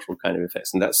 horticultural kind of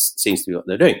effects, and that seems to be what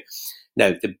they're doing.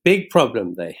 Now, the big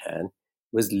problem they had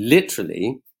was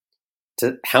literally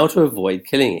how to avoid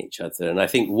killing each other, and I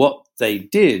think what they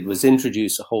did was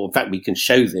introduce in fact, we can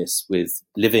show this with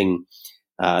living,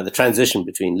 the transition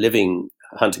between living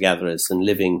hunter-gatherers and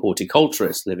living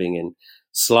horticulturists living in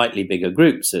slightly bigger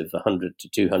groups of 100 to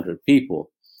 200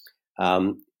 people.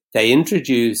 They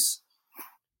introduce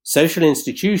social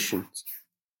institutions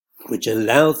which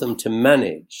allow them to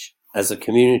manage, as a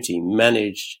community,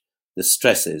 manage the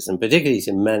stresses, and particularly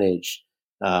to manage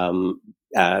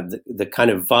the kind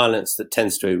of violence that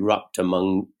tends to erupt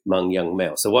among young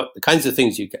males. So what the kinds of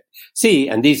things you can see,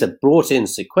 and these are brought in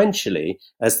sequentially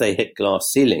as they hit glass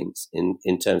ceilings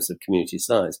in terms of community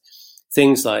size.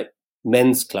 Things like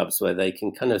men's clubs where they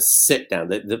can kind of sit down.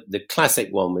 The classic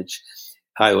one, which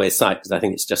I always cite because I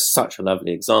think it's just such a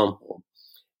lovely example,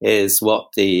 is what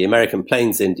the American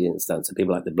Plains Indians done. So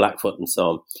people like the Blackfoot and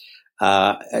so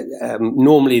on.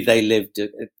 Normally they lived a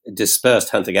dispersed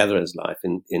hunter-gatherers life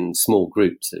in small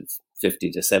groups of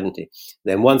 50 to 70.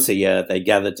 Then once a year they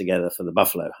gathered together for the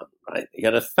buffalo hunt, right? You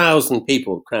got 1,000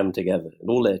 people crammed together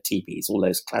and all their teepees, all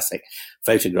those classic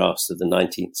photographs of the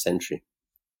 19th century.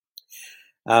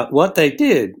 What they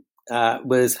did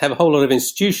was have a whole lot of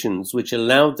institutions which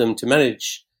allowed them to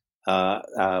manage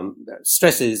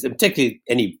stresses, particularly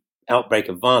any outbreak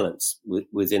of violence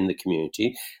within the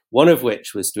community, one of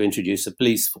which was to introduce a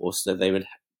police force, so they would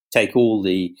take all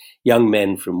the young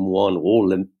men from all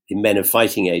the men of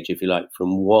fighting age, if you like,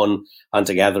 from one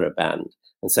hunter-gatherer band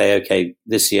and say, okay,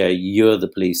 this year you're the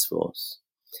police force.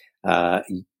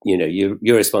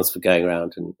 You're responsible for going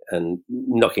around and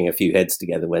knocking a few heads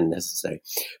together when necessary.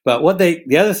 But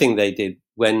the other thing they did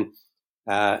when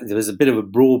there was a bit of a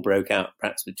brawl broke out,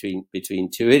 perhaps between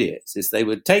two idiots, is they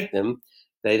would take them,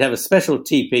 they'd have a special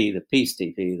TP, the peace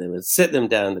TP, they would sit them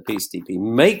down, the peace TP,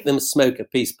 make them smoke a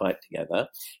peace pipe together,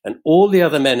 and all the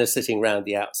other men are sitting around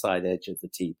the outside edge of the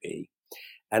TP,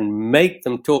 and make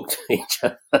them talk to each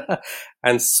other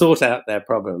and sort out their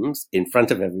problems in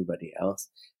front of everybody else,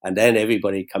 and then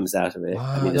everybody comes out of it. Wow,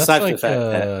 I mean, that's aside like from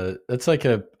the fact that's like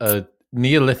a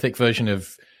Neolithic version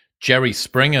of Jerry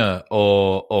Springer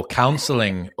or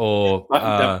counseling or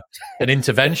an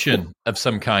intervention of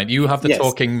some kind. You have the Yes.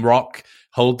 talking rock,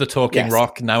 hold the talking Yes.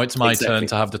 rock. Now it's my Exactly. turn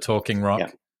to have the talking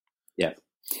rock.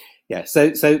 Yeah. So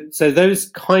those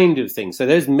kind of things. So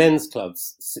those men's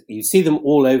clubs, you see them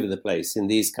all over the place in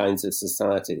these kinds of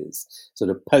societies, sort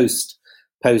of post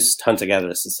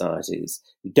hunter-gatherer societies.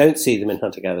 You don't see them in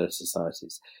hunter-gatherer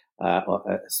societies.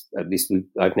 At least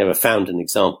I've never found an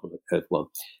example of one.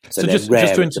 So just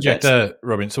to interject there,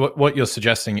 Robin, so what you're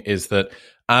suggesting is that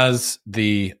as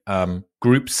the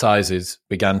group sizes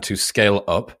began to scale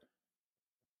up,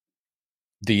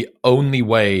 the only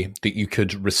way that you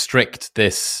could restrict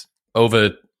this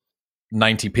over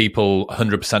 90 people,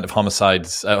 100% of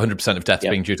homicides, 100% of deaths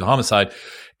being due to homicide,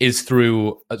 is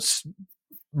through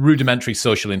rudimentary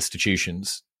social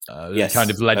institutions.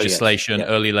 Kind of legislation,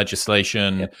 early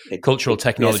legislation, cultural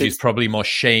technologies, probably more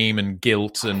shame and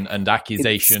guilt and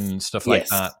accusation, stuff like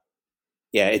that.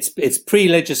 Yeah, it's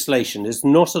pre-legislation. There's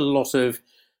not a lot of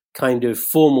kind of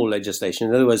formal legislation.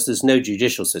 In other words, there's no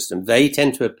judicial system. They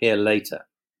tend to appear later.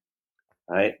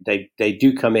 Right? They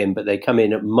do come in, but they come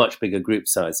in at much bigger group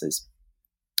sizes.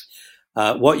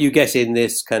 What you get in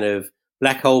this kind of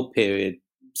black hole period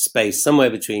space, somewhere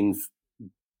between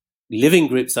living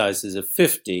group sizes of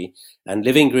 50 and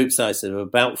living group sizes of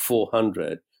about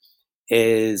 400,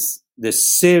 is this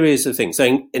series of things.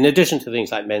 So in addition to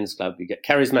things like men's club, you get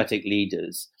charismatic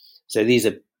leaders. So these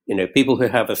are, people who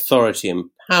have authority and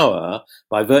power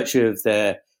by virtue of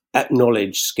their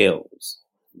acknowledged skills.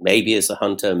 Maybe as a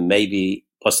hunter, maybe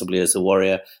possibly as a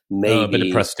warrior, maybe a bit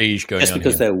of prestige going on just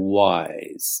because here. they're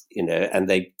wise, and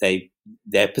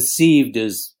they're perceived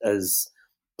as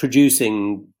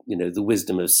producing, the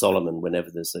wisdom of Solomon whenever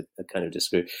there's a kind of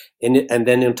disagreement. And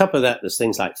then on top of that, there's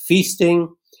things like feasting,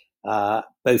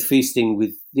 both feasting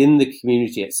within the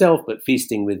community itself, but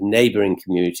feasting with neighboring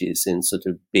communities in sort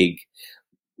of big,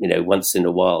 once in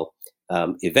a while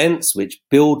events which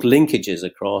build linkages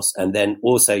across. And then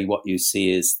also what you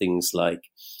see is things like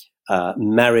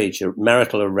marriage or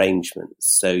marital arrangements.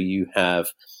 So you have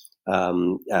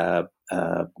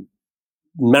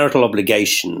marital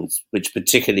obligations, which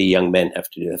particularly young men have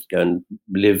to do. They have to go and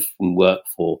live and work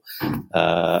for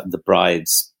the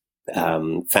bride's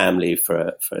family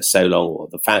for so long, or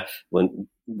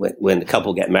when the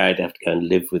couple get married, they have to go and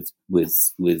live with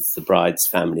the bride's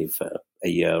family for a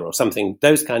year or something.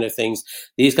 Those kind of things,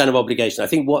 these kind of obligations. I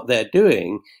think what they're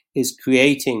doing is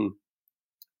creating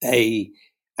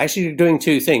actually doing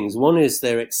two things. One is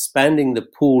they're expanding the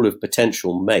pool of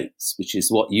potential mates, which is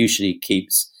what usually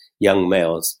keeps young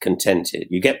males contented.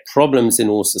 You get problems in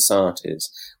all societies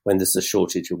when there's a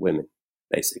shortage of women,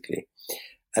 basically.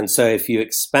 And so if you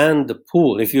expand the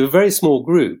pool, if you're a very small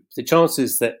group, the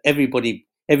chances that every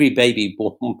baby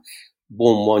born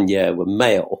 1 year were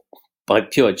male by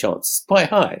pure chance is quite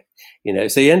high.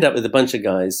 So you end up with a bunch of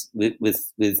guys with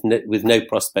no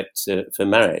prospects for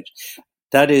marriage.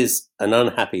 That is an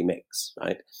unhappy mix,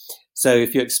 right? So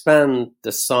if you expand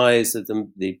the size of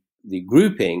the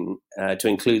grouping to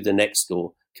include the next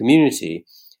door community,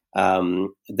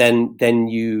 then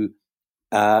you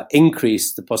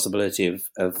increase the possibility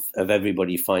of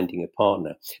everybody finding a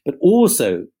partner. But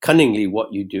also, cunningly,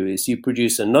 what you do is you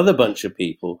produce another bunch of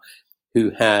people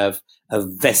who have a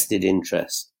vested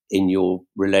interest in your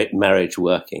marriage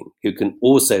working, who can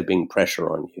also bring pressure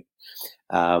on you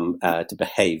to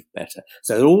behave better.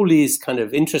 So there are all these kind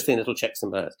of interesting little checks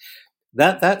and balances.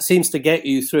 That seems to get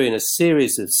you through in a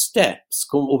series of steps,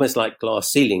 almost like glass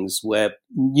ceilings, where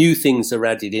new things are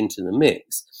added into the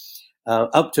mix,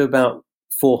 up to about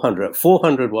 400. At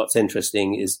 400, what's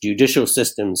interesting is judicial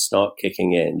systems start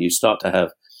kicking in. You start to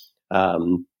have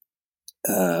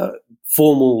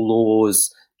formal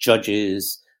laws,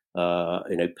 judges,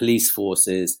 police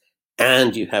forces,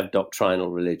 and you have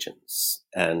doctrinal religions.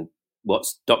 And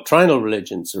what's doctrinal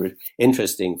religions are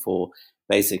interesting for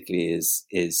basically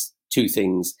is two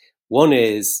things. One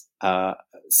is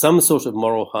some sort of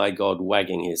moral high god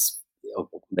wagging his, or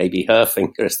maybe her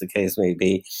finger, as the case may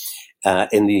be,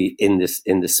 in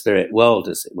the spirit world,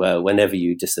 as it were, whenever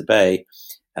you disobey,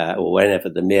 or whenever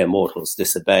the mere mortals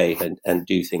disobey and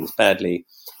do things badly.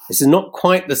 This is not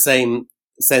quite the same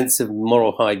sense of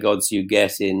moral high gods you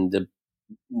get in the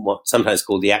what sometimes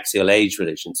called the axial age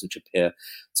religions, which appear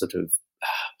sort of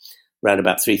around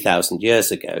about 3,000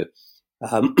 years ago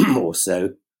or so,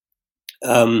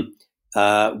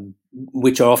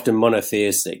 which are often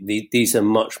monotheistic. These are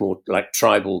much more like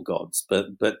tribal gods,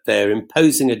 but they're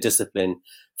imposing a discipline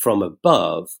from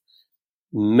above,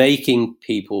 making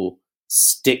people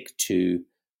stick to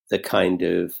the kind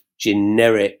of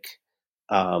generic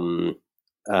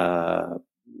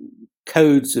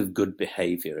codes of good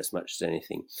behavior as much as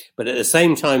anything. But at the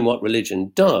same time, what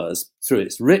religion does through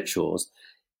its rituals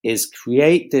is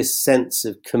create this sense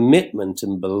of commitment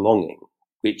and belonging,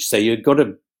 which, so you've got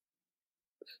a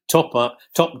top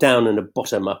down and a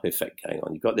bottom up effect going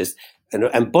on. You've got this,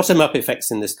 and bottom up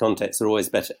effects in this context are always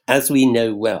better, as we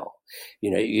know well.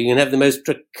 You know, you can have the most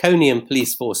draconian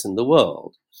police force in the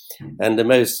world, and the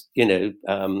most,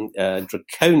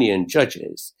 draconian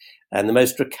judges, and the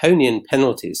most draconian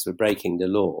penalties for breaking the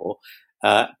law,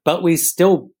 but we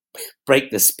still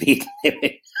break the speed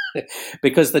limit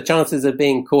because the chances of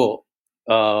being caught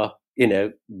are,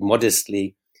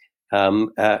 modestly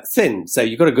thin. So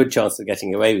you've got a good chance of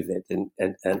getting away with it,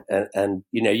 and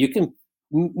you can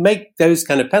make those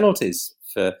kind of penalties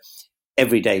for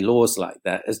everyday laws like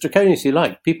that as draconian as you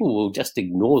like. People will just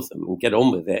ignore them and get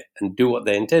on with it and do what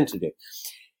they intend to do.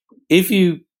 If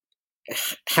you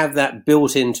have that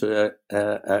built into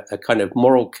a kind of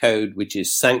moral code which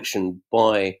is sanctioned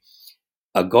by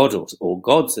a god or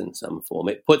gods in some form,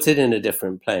 it puts it in a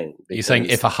different plane. You're saying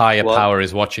if a higher power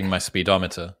is watching my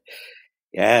speedometer?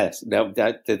 Yes. Now,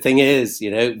 the thing is,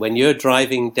 when you're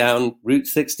driving down Route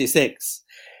 66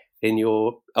 in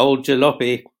your old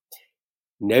jalopy,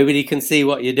 nobody can see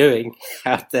what you're doing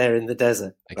out there in the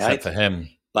desert. Except for him.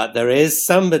 But there is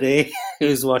somebody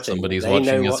who's watching. Somebody's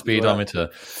watching your speedometer.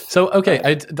 So,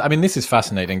 okay, I mean, this is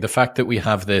fascinating. The fact that we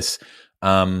have this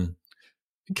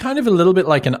kind of a little bit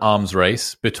like an arms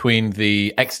race between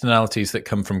the externalities that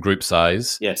come from group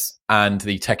size, yes, and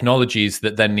the technologies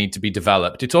that then need to be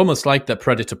developed. It's almost like the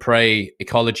predator-prey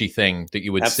ecology thing that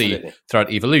you would see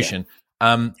throughout evolution.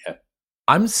 Yeah.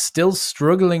 I'm still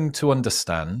struggling to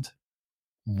understand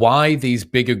why these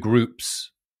bigger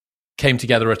groups came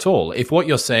together at all. If what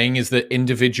you're saying is that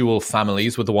individual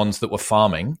families were the ones that were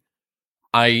farming,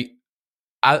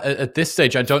 at this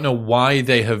stage, I don't know why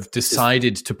they have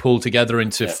decided to pull together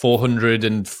into 400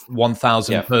 and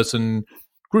 1,000 person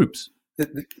groups.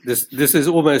 This is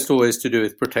almost always to do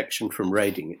with protection from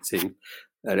raiding, it seems.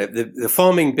 The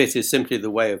farming bit is simply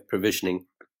the way of provisioning.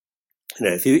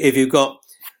 If you've got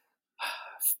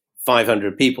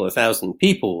 500 people, 1,000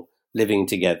 people living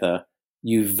together,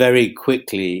 you very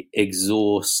quickly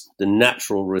exhaust the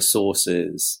natural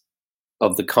resources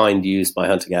of the kind used by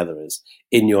hunter-gatherers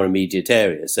in your immediate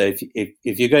area. So if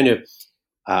you're going to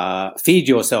feed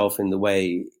yourself in the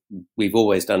way we've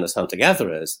always done as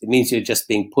hunter-gatherers, it means you're just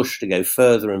being pushed to go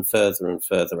further and further and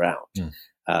further out.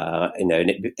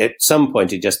 And at some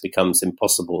point it just becomes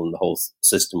impossible, and the whole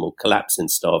system will collapse in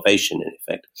starvation, in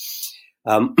effect.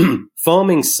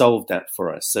 Farming solved that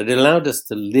for us. So it allowed us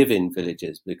to live in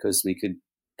villages because we could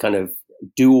kind of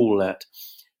do all that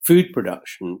food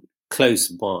production close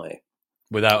by,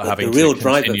 without having to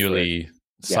continually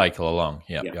cycle along.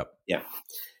 Yeah.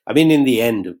 I mean, in the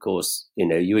end, of course,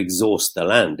 you exhaust the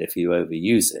land if you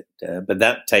overuse it, but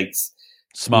that takes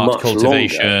smart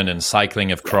cultivation and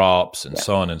cycling of crops and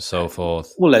so on and so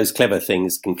forth. All those clever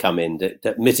things can come in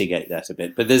that mitigate that a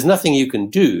bit, but there's nothing you can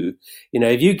do.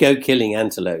 If you go killing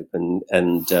antelope and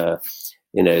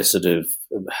sort of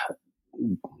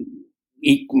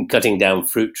cutting down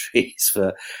fruit trees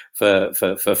for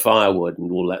firewood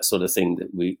and all that sort of thing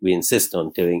that we insist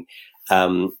on doing,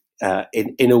 in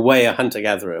a way a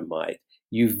hunter-gatherer might,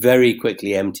 you very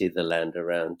quickly empty the land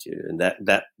around you, and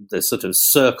that the sort of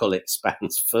circle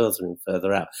expands further and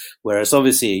further out. Whereas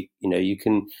obviously, you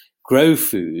can grow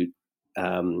food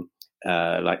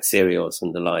like cereals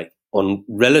and the like on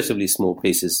relatively small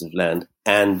pieces of land,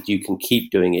 and you can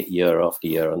keep doing it year after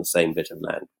year on the same bit of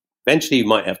land. Eventually, you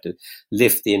might have to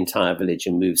lift the entire village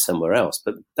and move somewhere else,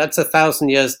 but that's 1,000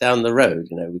 years down the road.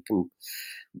 We can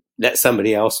let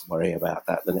somebody else worry about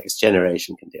that. The next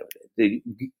generation can deal with it.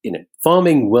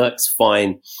 Farming works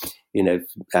fine,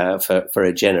 for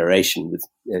a generation. With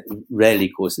it rarely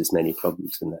causes many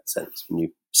problems in that sense when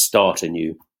you start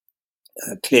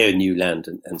clear new land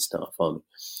and start farming.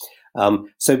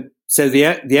 So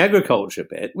the agriculture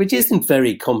bit, which isn't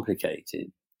very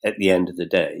complicated at the end of the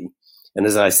day. And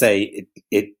as I say,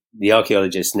 the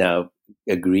archaeologists now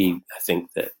agree, I think,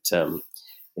 that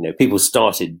people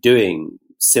started doing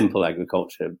simple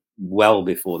agriculture well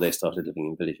before they started living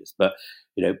in villages. But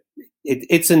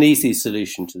it's an easy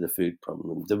solution to the food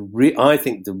problem. I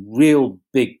think the real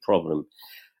big problem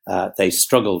they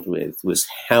struggled with was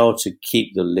how to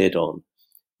keep the lid on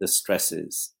the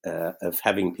stresses of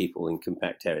having people in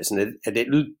compact areas. And it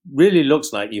really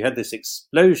looks like you had this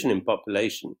explosion in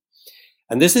population.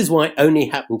 And this is why it only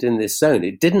happened in this zone.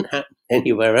 It didn't happen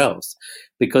anywhere else,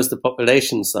 because the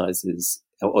population sizes,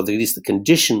 or at least the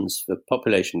conditions for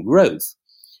population growth,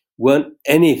 weren't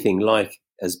anything like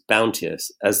as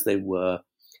bounteous as they were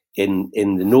in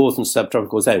the northern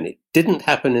subtropical zone. It didn't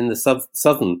happen in the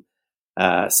southern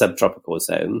subtropical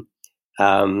zone.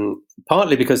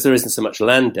 Partly because there isn't so much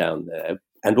land down there,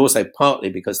 and also partly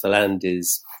because the land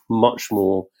is much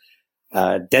more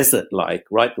desert-like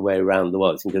right the way around the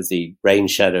world. Think of the rain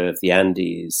shadow of the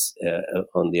Andes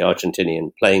on the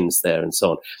Argentinian plains there and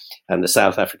so on, and the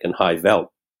South African high veld.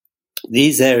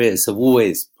 These areas have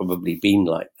always probably been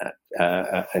like that,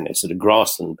 sort of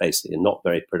grassland basically, and not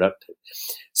very productive.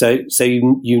 So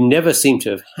you never seem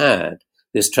to have had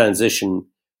this transition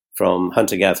from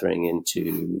hunter-gathering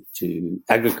into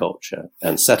agriculture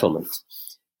and settlements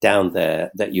down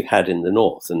there that you had in the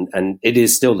north. And it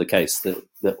is still the case that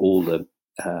all the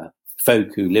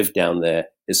folk who lived down there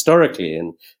historically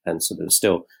and sort of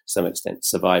still to some extent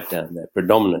survived down there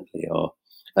predominantly, or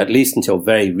at least until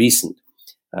very recent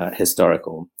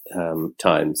historical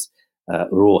times,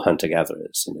 were all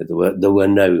hunter-gatherers. There were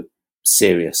no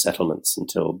serious settlements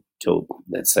until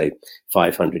let's say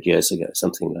 500 years ago,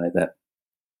 something like that,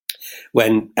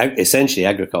 when essentially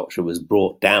agriculture was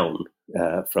brought down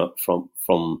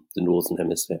from the northern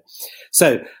hemisphere.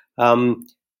 So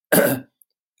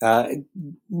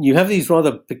you have these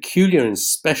rather peculiar and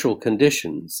special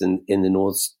conditions in the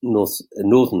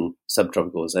northern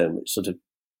subtropical zone, which sort of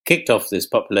kicked off this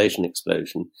population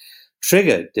explosion,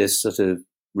 triggered this sort of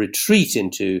retreat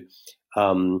into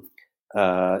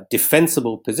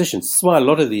defensible positions. This is why a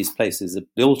lot of these places are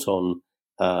built on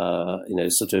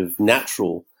sort of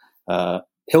natural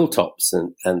hilltops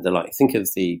and the like. Think of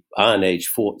the Iron Age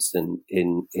forts in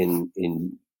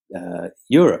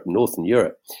Europe, Northern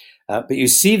Europe. But you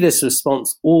see this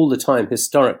response all the time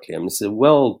historically. I mean, it's a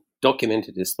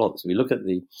well-documented response. We look at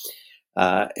the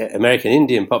American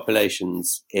Indian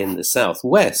populations in the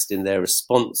Southwest in their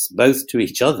response both to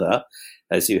each other,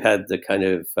 as you had the kind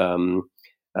of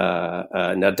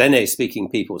Nardene-speaking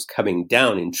peoples coming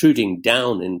down, intruding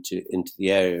down into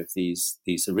the area of these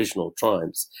original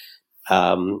tribes,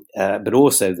 but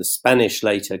also the Spanish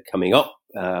later coming up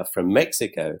from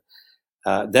Mexico.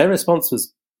 Their response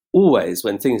was always,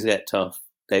 when things get tough,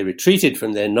 they retreated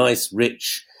from their nice,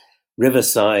 rich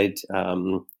riverside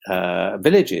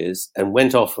villages and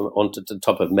went off onto the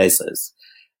top of mesas,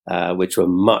 which were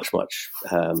much more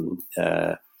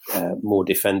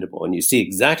defendable. And you see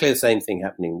exactly the same thing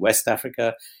happening in West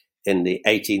Africa in the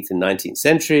 18th and 19th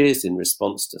centuries in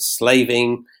response to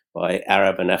slaving by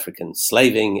Arab and African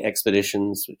slaving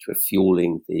expeditions, which were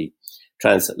fueling the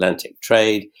transatlantic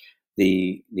trade.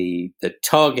 The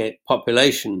target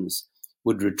populations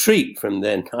would retreat from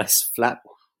their nice flat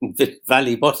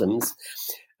valley bottoms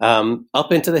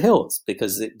up into the hills,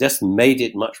 because it just made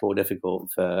it much more difficult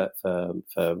for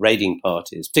raiding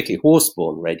parties, particularly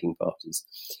horse-borne raiding parties,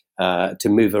 to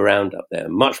move around up there.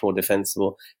 Much more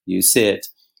defensible. You see it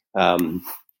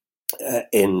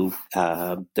in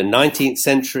the 19th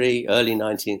century, early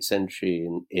 19th century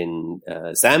in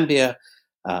Zambia,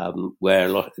 where a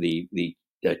lot of the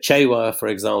Chewa, for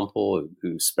example,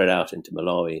 who spread out into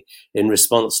Malawi in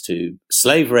response to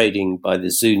slave raiding by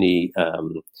the Zuni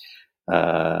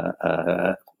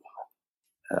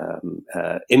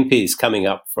impis coming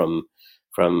up from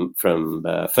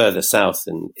further south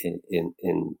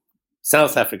in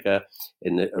South Africa,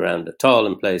 around Natal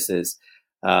and places.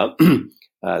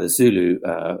 The Zulu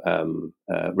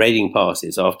raiding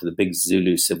parties after the big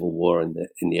Zulu civil war in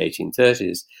the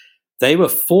 1830s, they were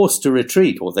forced to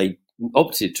retreat, or they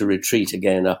opted to retreat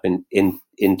again up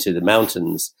into the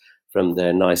mountains from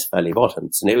their nice valley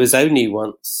bottoms. And it was only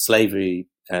once slavery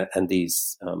and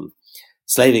these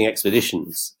slaving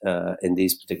expeditions in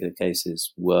these particular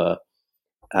cases were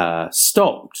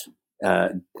stopped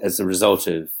as a result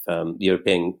of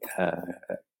European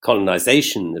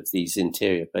colonization of these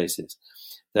interior places,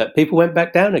 that people went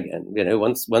back down again.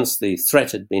 Once the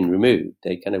threat had been removed,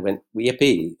 they kind of went,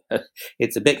 yippee,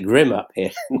 it's a bit grim up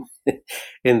here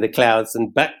in the clouds,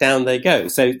 and back down they go.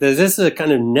 So there's this a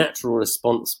kind of natural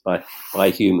response by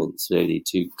humans, really,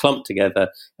 to clump together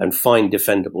and find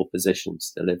defendable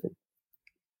positions to live in.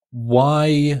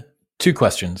 Why? Two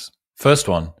questions. First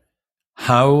one,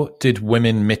 how did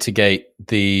women mitigate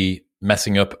the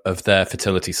messing up of their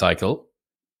fertility cycle?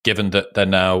 given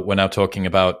that we're now talking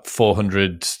about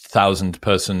 400,000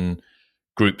 person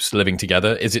groups living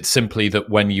together? Is it simply that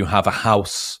when you have a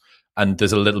house and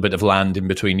there's a little bit of land in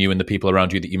between you and the people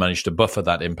around you that you manage to buffer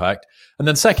that impact? And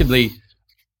then secondly,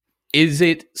 is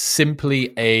it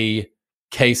simply a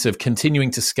case of continuing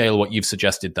to scale what you've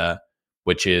suggested there,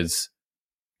 which is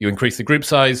you increase the group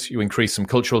size, you increase some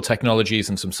cultural technologies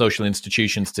and some social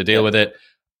institutions to deal with it?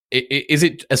 Is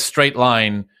it a straight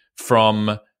line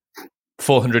from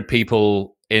 400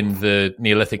 people in the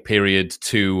Neolithic period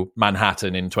to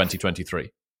Manhattan in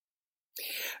 2023?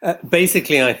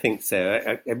 Basically, I think so.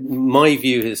 My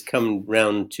view has come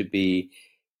round to be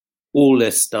all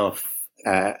this stuff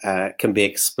can be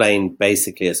explained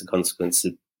basically as a consequence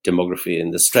of demography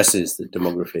and the stresses that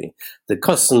demography, the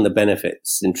costs and the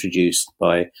benefits introduced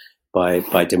by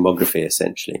demography,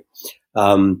 essentially.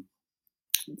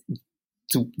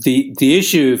 The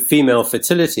issue of female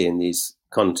fertility in these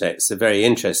contexts are very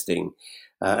interesting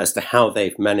as to how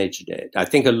they've managed it. I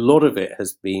think a lot of it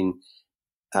has been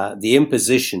the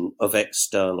imposition of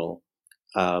external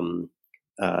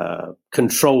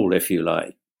control, if you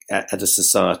like, at a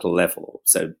societal level.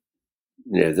 So,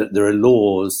 there are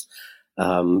laws,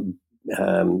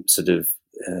 sort of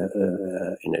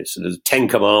 10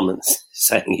 commandments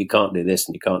saying you can't do this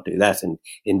and you can't do that, and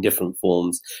in different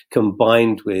forms,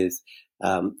 combined with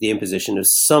the imposition of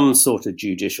some sort of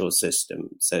judicial system,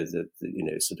 so that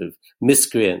sort of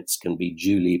miscreants can be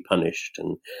duly punished,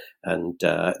 and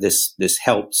this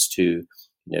helps to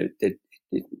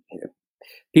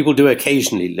people do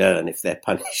occasionally learn if they're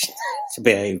punished to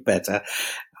behave better,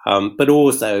 but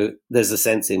also there's a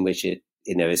sense in which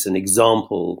it's an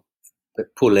example.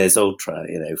 Pour les autres,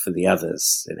 for the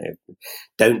others.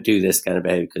 Don't do this kind of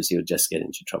behavior because you'll just get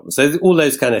into trouble. So all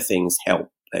those kind of things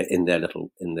help in their little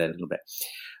bit.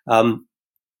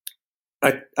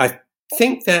 I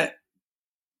think that,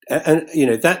 and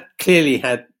that clearly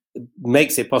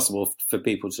makes it possible for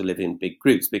people to live in big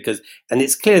groups and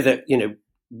it's clear that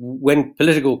when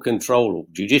political control or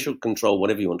judicial control,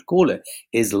 whatever you want to call it,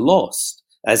 is lost,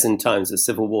 as in times of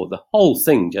civil war, the whole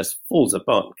thing just falls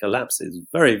apart and collapses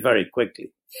very, very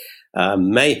quickly.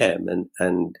 Mayhem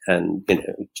and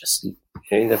just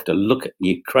you have to look at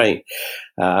Ukraine.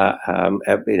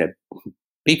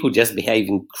 People just behave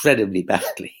incredibly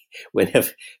badly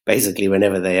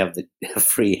whenever they have the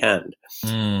free hand.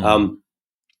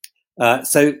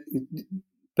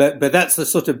 But that's the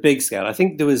sort of big scale. I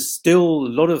think there was still a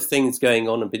lot of things going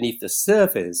on beneath the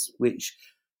surface which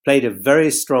played a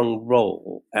very strong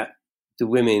role at the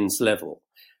women's level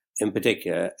in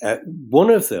particular. One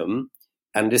of them,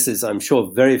 and this is, I'm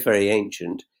sure, very, very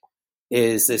ancient,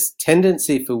 is this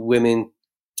tendency for women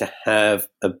to have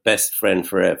a best friend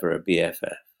forever, a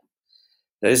BFF.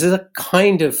 Now, this is a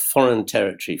kind of foreign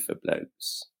territory for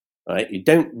blokes, right? You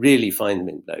don't really find them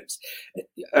in blokes.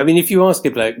 I mean, if you ask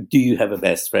a bloke, do you have a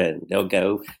best friend? They'll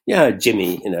go, yeah,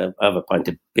 Jimmy, I have a pint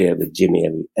of beer with Jimmy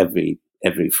every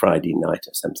Friday night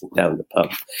or something down the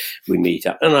pub. We meet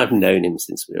up, and I've known him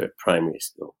since we were at primary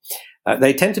school.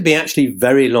 They tend to be actually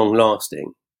very long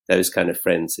lasting, those kind of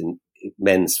friends, in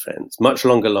men's friends, much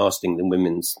longer lasting than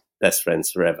women's best friends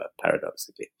forever,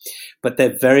 paradoxically. But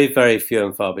they're very, very few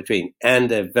and far between, and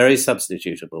they're very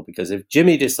substitutable, because if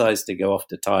Jimmy decides to go off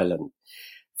to Thailand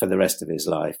for the rest of his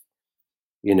life,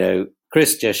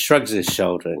 Chris just shrugs his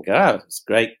shoulder and goes, oh, it's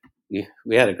great. We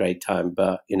had a great time,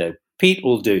 but, Pete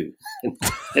will do.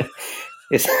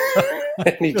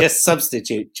 And you just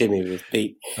substitute Jimmy with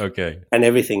Pete. Okay. And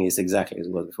everything is exactly as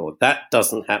it was before. That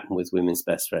doesn't happen with women's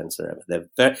best friends forever.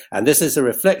 And this is a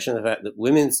reflection of the fact that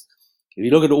if you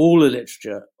look at all the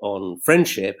literature on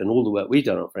friendship and all the work we've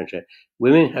done on friendship,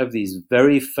 women have these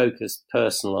very focused,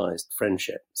 personalized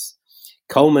friendships,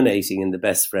 culminating in the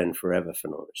best friend forever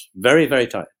phenomenon. Very, very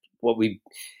tight. What we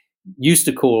used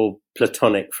to call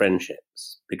platonic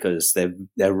friendships, because they're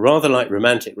rather like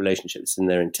romantic relationships in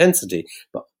their intensity,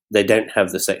 but they don't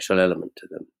have the sexual element to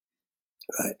them,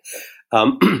 right?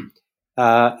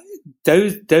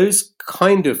 Those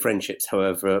kind of friendships,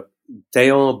 however,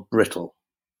 they are brittle,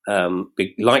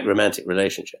 like romantic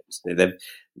relationships.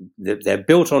 They're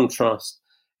built on trust,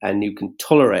 and you can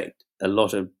tolerate a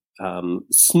lot of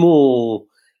small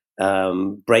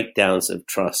breakdowns of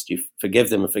trust. You forgive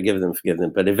them,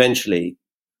 but eventually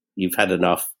you've had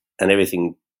enough, and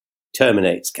everything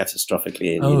terminates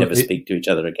catastrophically, and you never speak to each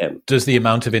other again. Does the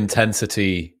amount of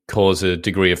intensity cause a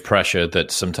degree of pressure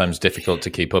that's sometimes difficult to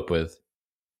keep up with?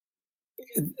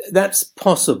 That's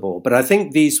possible, but I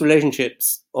think these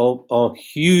relationships are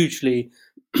hugely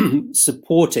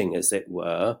supporting, as it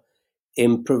were,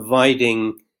 in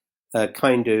providing a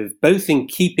kind of, both in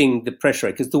keeping the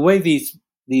pressure, because the way these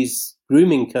these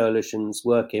grooming coalitions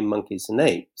work in monkeys and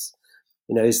apes,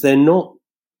 is they're not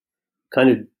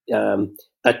kind of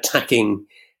attacking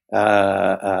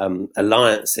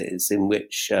alliances in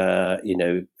which,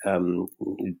 it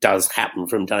does happen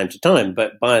from time to time,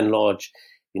 but by and large,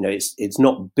 it's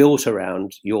not built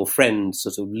around your friend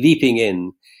sort of leaping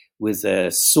in with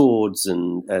their swords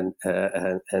and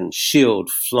shield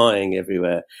flying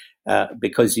everywhere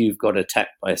because you've got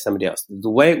attacked by somebody else. The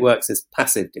way it works is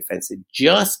passive defense. It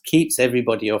just keeps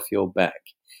everybody off your back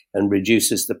and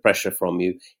reduces the pressure from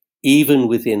you, even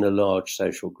within a large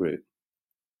social group.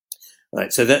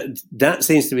 Right, so that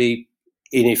seems to be,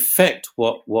 in effect,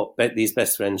 what these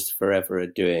best friends forever are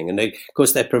doing. And of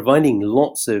course, they're providing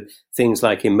lots of things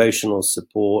like emotional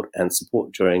support and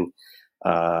support during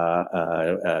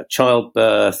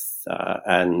childbirth,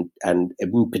 and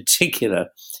in particular,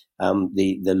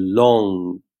 the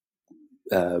long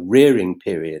rearing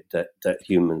period that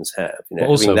humans have.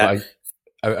 Also,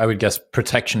 I would guess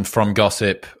protection from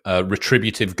gossip,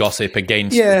 retributive gossip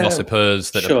against gossipers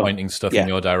that are pointing stuff in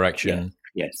your direction.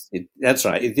 Yeah. Yes, that's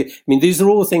right. These are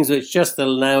all things which just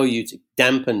allow you to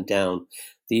dampen down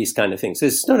these kind of things. So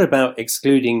it's not about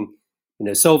excluding,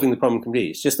 solving the problem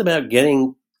completely. It's just about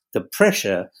getting the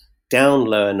pressure down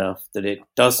low enough that it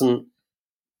doesn't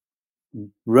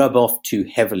rub off too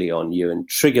heavily on you and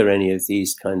trigger any of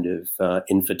these kind of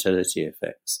infertility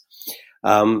effects.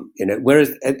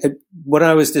 Whereas what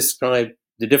I was described,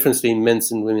 the difference between men's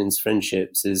and women's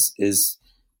friendships is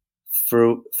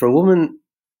for a woman,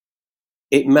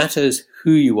 it matters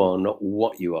who you are, not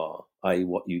what you are, i.e.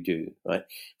 what you do, right?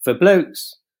 For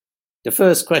blokes, the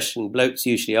first question blokes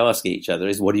usually ask each other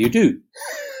is, what do you do?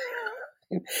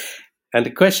 And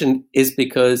the question is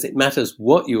because it matters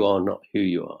what you are, not who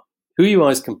you are. Who you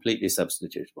are is completely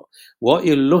substitutable. What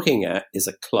you're looking at is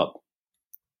a club.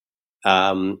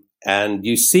 And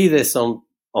you see this on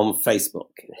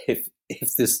Facebook. If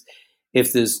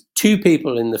there's two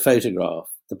people in the photograph,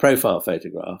 the profile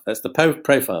photograph, that's the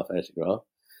profile photograph,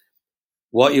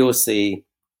 what you'll see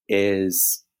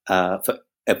is, if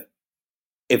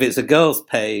it's a girl's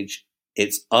page,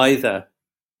 it's either,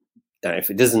 if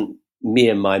it isn't me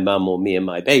and my mum or me and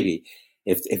my baby,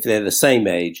 if they're the same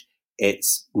age,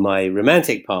 it's my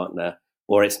romantic partner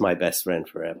or it's my best friend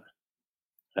forever,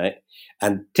 right?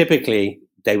 And typically,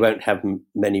 they won't have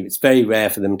many. It's very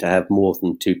rare for them to have more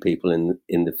than two people in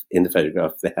the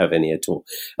photograph, if they have any at all,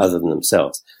 other than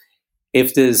themselves.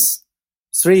 If there's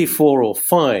 3, 4, or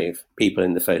 5 people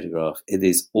in the photograph, it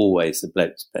is always the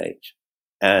bloke's page,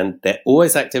 and they're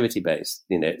always activity based.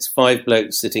 It's 5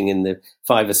 blokes sitting in the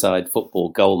 5-a-side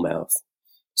football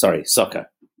soccer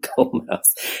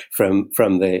goalmouth from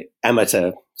the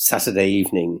amateur Saturday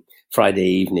evening, Friday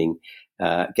evening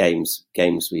games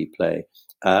we play.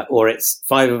 Or it's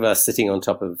 5 of us sitting on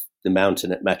top of the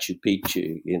mountain at Machu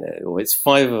Picchu, or it's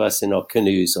 5 of us in our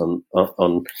canoes on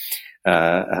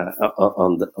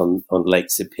Lake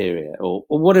Superior, or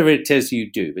whatever it is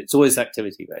you do. It's always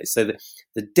activity based. So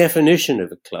the definition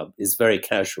of a club is very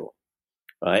casual,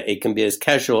 right? It can be as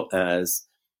casual as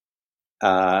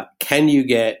can you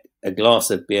get a glass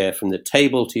of beer from the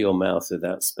table to your mouth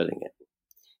without spilling it?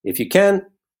 If you can,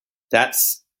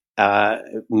 that's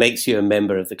makes you a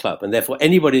member of the club, and therefore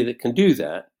anybody that can do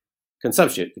that can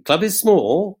substitute. The club is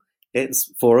small;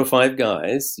 it's 4 or 5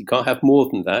 guys. You can't have more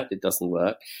than that; it doesn't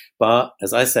work. But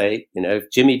as I say,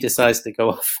 if Jimmy decides to go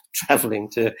off traveling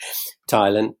to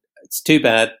Thailand, it's too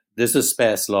bad. There's a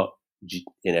spare slot.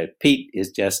 Pete is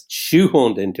just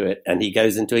shoehorned into it, and he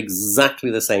goes into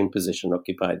exactly the same position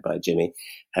occupied by Jimmy,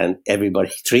 and everybody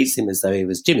treats him as though he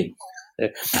was Jimmy.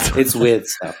 It's weird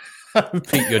stuff.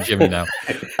 Pete, you're Jimmy now.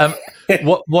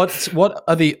 What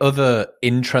are the other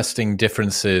interesting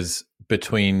differences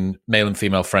between male and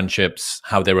female friendships?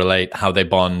 How they relate, how they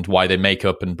bond, why they make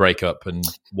up and break up, and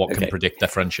what can predict their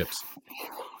friendships?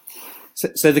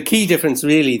 So the key difference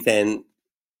really then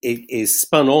is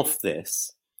spun off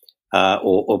this,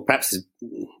 or perhaps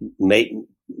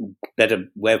better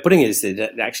way of putting it is it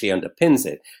actually underpins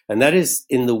it, and that is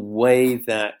in the way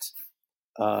that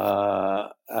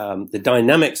the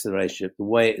dynamics of the relationship, the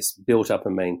way it's built up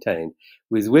and maintained.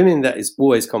 With women, that is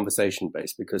always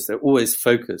conversation-based because they're always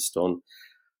focused on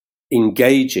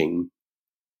engaging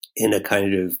in a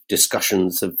kind of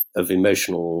discussions of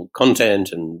emotional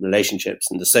content and relationships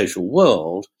in the social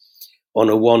world on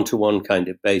a one-to-one kind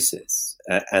of basis.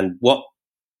 And what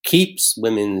keeps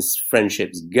women's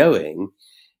friendships going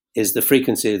is the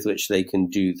frequency with which they can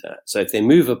do that. So if they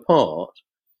move apart,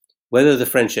 whether the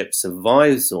friendship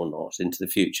survives or not into the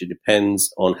future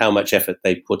depends on how much effort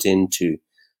they put into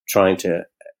trying to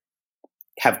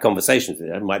have conversations with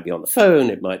it. It might be on the phone,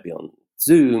 it might be on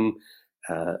Zoom,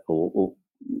 or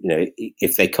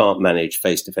if they can't manage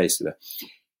face-to-face with her.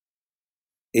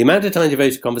 The amount of time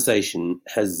devoted to conversation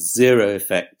has zero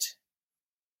effect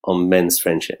on men's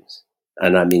friendships.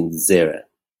 And I mean zero.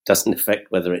 Doesn't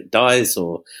affect whether it dies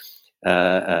or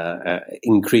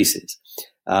increases.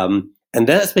 And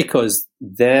that's because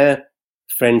their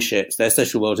friendships, their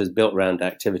social world is built around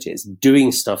activity. It's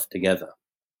doing stuff together.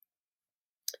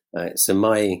 Right? So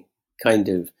my kind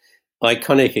of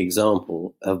iconic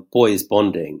example of boys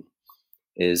bonding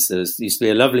is there used to be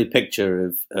a lovely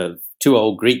picture of two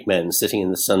old Greek men sitting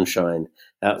in the sunshine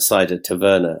outside a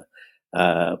taverna,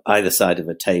 either side of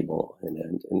a table,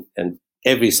 and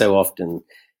every so often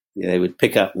they would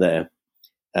pick up their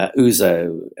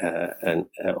ouzo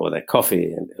or their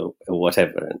coffee or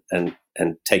whatever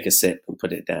and take a sip and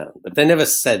put it down, but they never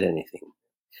said anything.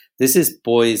 This is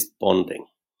boys bonding.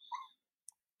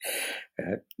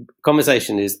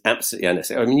 Conversation is absolutely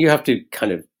unnecessary. I mean, you have to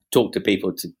kind of talk to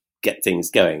people to get things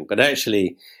going, but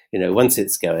actually, once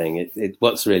it's going,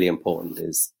 what's really important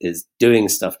is doing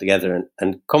stuff together,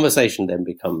 and conversation then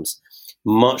becomes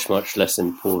much, much less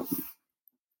important.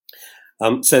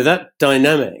 So that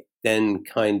dynamic then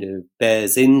kind of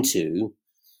bears into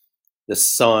the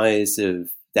size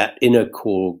of that inner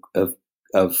core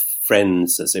of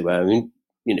friends, as it were. I mean,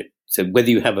 so whether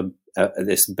you have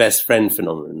this best friend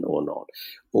phenomenon or not,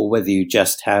 or whether you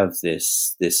just have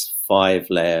this 5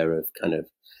 layer of kind of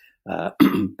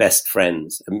best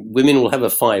friends. And women will have a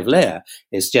 5 layer.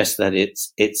 It's just that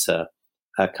it's a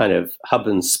kind of hub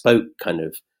and spoke kind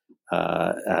of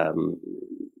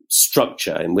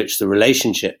structure in which the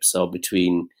relationships are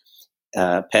between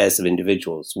pairs of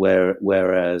individuals,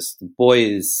 whereas the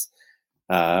boys'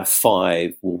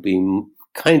 5 will be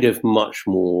kind of much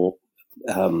more.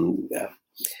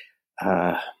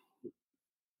 I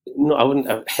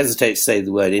wouldn't hesitate to say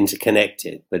the word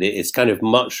interconnected, but it's kind of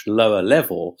much lower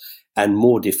level and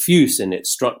more diffuse in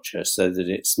its structure, so that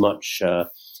it's much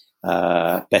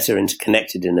better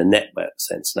interconnected in a network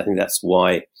sense. And I think that's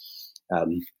why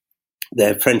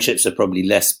their friendships are probably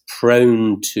less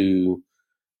prone to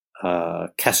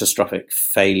catastrophic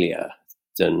failure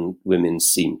than women's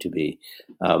seem to be.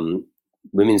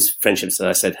 Women's friendships, as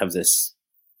I said, have this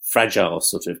fragile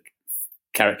sort of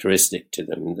characteristic to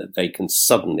them that they can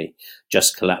suddenly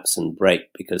just collapse and break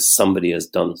because somebody has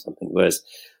done something. Whereas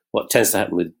what tends to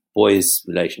happen with boys'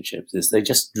 relationships is they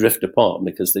just drift apart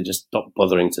because they just stop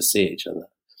bothering to see each other.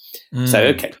 So,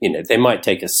 okay, they might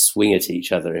take a swing at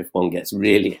each other if one gets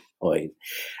really annoyed.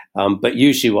 But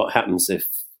usually what happens if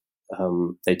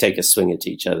they take a swing at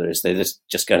each other is they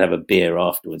just go and have a beer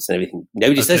afterwards and everything.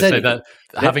 Nobody says anything. That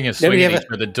having a swing at each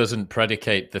other doesn't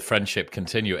predicate the friendship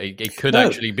continue. It could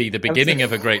actually be the beginning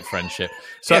of a great friendship.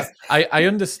 So yes. I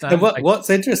understand. And what's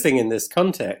interesting in this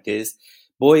context is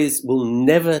boys will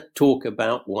never talk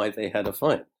about why they had a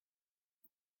fight.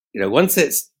 Once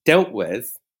it's dealt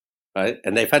with, right,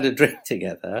 and they've had a drink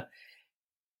together,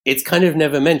 it's kind of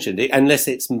never mentioned, unless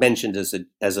it's mentioned as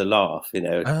a laugh. Do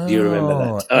you remember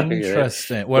that time?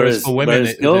 Interesting. Whereas for women,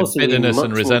 the bitterness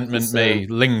and resentment may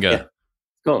linger. Yeah,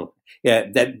 it's gone. Yeah,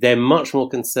 they're much more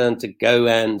concerned to go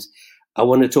and, I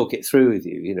want to talk it through with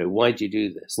you. Why do you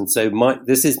do this? And so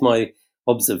this is my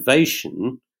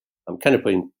observation. I'm kind of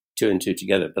putting 2 and 2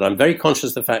 together, but I'm very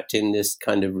conscious of the fact in this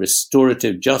kind of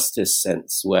restorative justice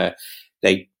sense where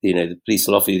the police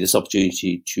will offer you this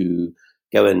opportunity to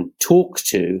go and talk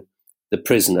to the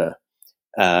prisoner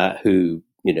who,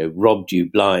 robbed you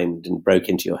blind and broke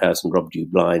into your house and robbed you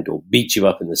blind, or beat you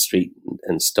up in the street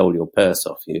and stole your purse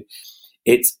off you.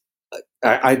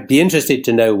 I'd be interested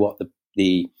to know what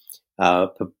the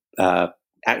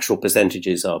actual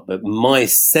percentages are, but my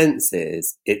sense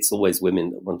is it's always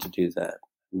women that want to do that.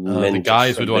 The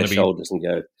guys would want to be shoulders and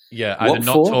go. Yeah, either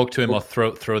not talk to him or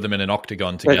throw them in an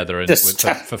octagon together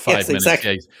for 5 minutes.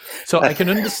 Exactly. So I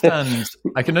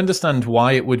can understand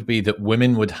why it would be that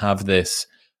women would have this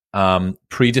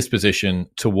predisposition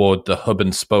toward the hub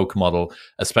and spoke model,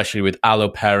 especially with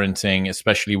alloparenting,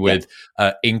 especially with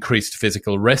increased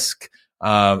physical risk,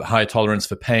 higher tolerance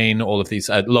for pain, all of these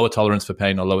lower tolerance for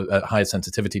pain or higher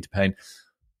sensitivity to pain.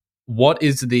 What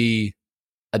is the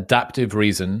adaptive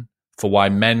reason for why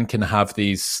men can have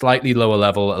these slightly lower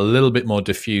level, a little bit more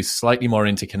diffuse, slightly more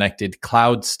interconnected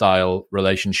cloud style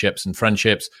relationships and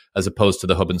friendships as opposed to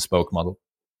the hub and spoke model?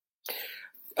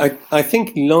 I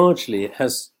think largely it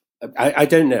has, I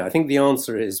don't know. I think the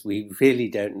answer is we really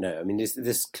don't know. I mean,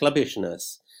 this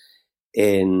clubbishness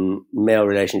in male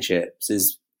relationships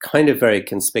is kind of very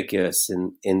conspicuous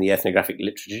in the ethnographic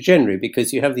literature generally,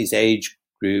 because you have these age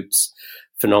groups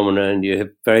phenomena, and you have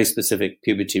very specific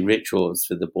puberty rituals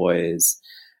for the boys,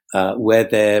 where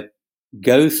they're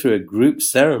go through a group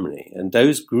ceremony, and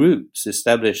those groups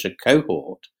establish a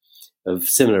cohort of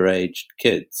similar aged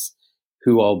kids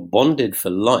who are bonded for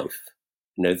life.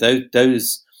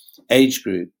 Those age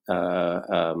groups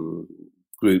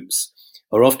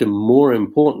are often more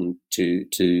important to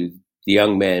the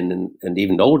young men and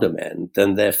even older men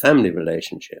than their family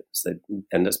relationships.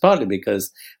 And that's partly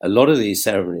because a lot of these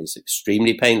ceremonies are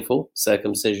extremely painful,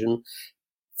 circumcision,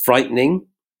 frightening,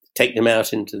 take them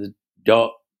out into the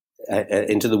dark,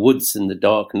 into the woods in the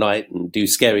dark night and do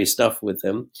scary stuff with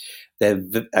them.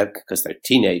 Because they're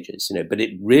teenagers, but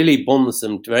it really bonds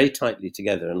them very tightly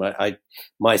together. And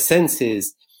my sense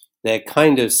is they're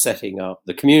kind of setting up,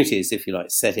 the community is, if you like,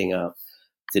 setting up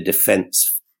the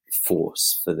defense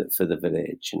force for the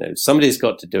village. Somebody's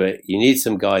got to do it. You need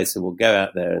some guys who will go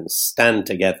out there and stand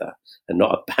together and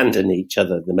not abandon each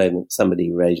other the moment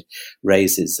somebody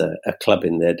raises a club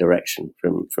in their direction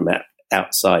from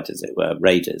outside, as it were,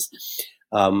 raiders,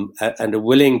 and are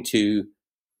willing to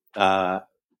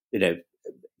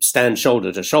stand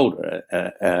shoulder to shoulder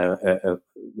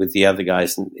with the other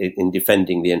guys in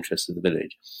defending the interests of the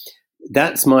village.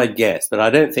 That's my guess, but I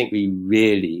don't think we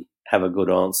really have a good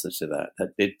answer to that.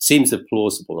 It seems a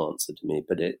plausible answer to me,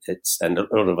 but it's and a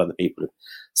lot of other people have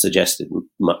suggested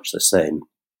much the same.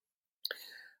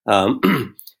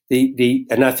 And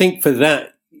I think for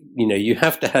that, you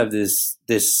have to have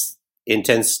this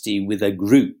intensity with a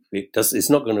group. It's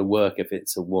not going to work if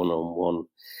it's a one-on-one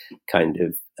kind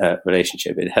of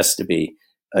relationship. It has to be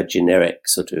a generic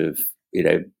sort of,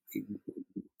 do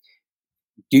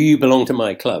you belong to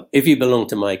my club? If you belong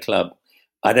to my club,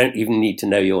 I don't even need to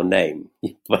know your name,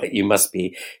 but you must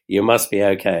be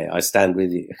okay. I stand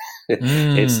with you.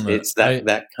 It's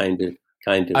that kind of.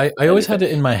 I always had it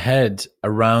in my head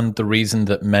around the reason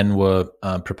that men were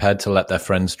prepared to let their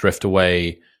friends drift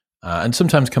away and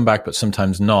sometimes come back, but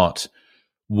sometimes not,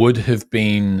 would have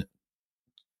been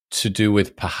to do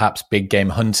with perhaps big game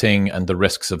hunting and the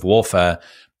risks of warfare,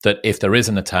 that if there is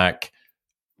an attack,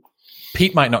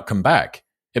 Pete might not come back.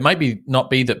 It might not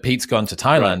be that Pete's gone to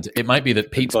Thailand. Right. It might be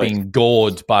that Pete's being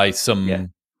gored by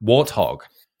some warthog.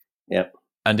 Yeah.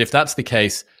 And if that's the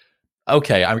case,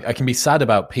 okay, I can be sad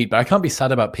about Pete, but I can't be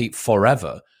sad about Pete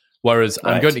forever. Whereas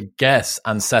I'm going to guess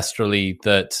ancestrally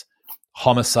that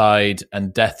homicide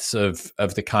and deaths of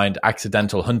the kind,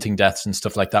 accidental hunting deaths and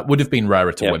stuff like that would have been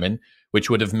rarer to women, which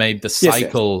would have made the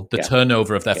cycle, the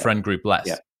turnover of their friend group less.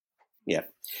 Yeah.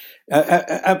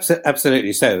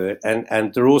 Absolutely so,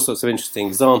 and there are all sorts of interesting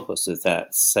examples of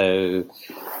that. So,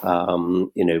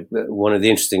 one of the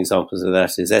interesting examples of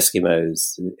that is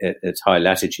Eskimos at high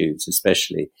latitudes,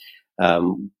 especially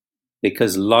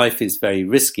because life is very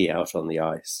risky out on the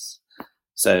ice.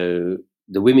 So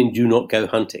the women do not go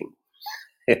hunting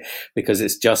because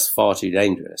it's just far too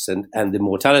dangerous, and the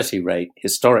mortality rate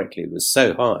historically was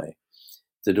so high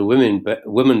that a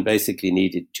woman basically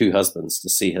needed two husbands to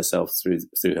see herself through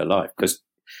her life. Because,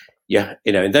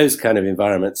 in those kind of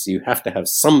environments, you have to have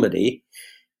somebody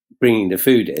bringing the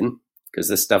food in, because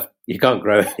the stuff, you can't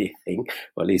grow anything,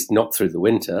 or at least not through the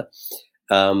winter.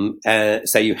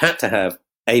 So you had to have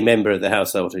a member of the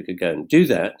household who could go and do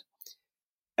that.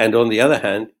 And on the other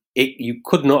hand, you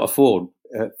could not afford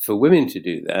for women to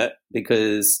do that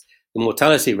because the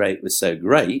mortality rate was so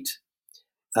great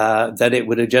that it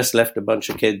would have just left a bunch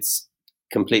of kids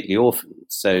completely orphaned.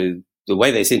 So the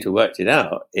way they seem to have worked it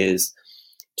out is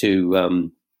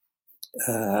to,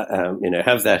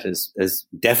 have that as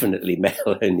definitely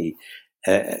male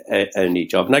only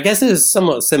job. And I guess it's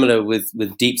somewhat similar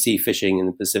with deep sea fishing in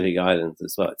the Pacific Islands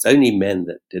as well. It's only men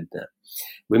that did that.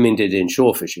 Women did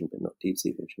inshore fishing, but not deep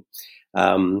sea fishing.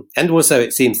 And also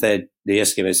it seems that the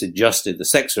Eskimos adjusted the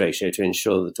sex ratio to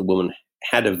ensure that a woman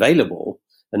had available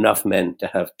enough men to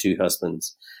have two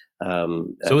husbands.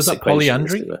 So was that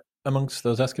polyandry amongst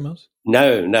those Eskimos?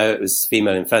 No, it was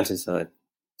female infanticide, it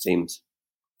seems.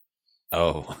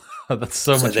 Oh, that's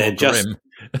so much more grim.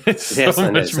 Yes, I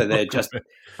know. So they're just.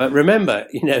 But remember,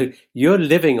 you're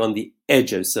living on the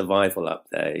edge of survival up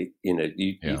there.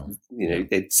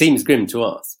 It seems grim to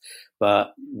us,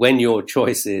 but when your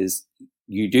choice is,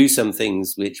 you do some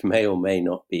things which may or may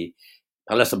not be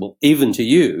palatable, even to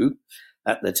you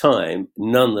at the time.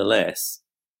 Nonetheless,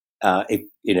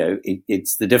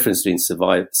 it's the difference between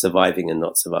surviving and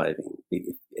not surviving.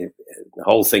 The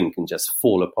whole thing can just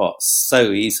fall apart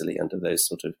so easily under those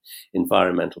sort of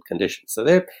environmental conditions. So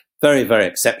they're very, very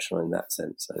exceptional in that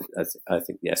sense. I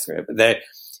think the Eskimo, but they're,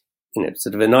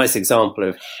 sort of a nice example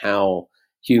of how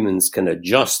humans can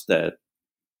adjust their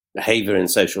behavior and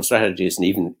social strategies, and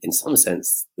even in some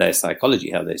sense their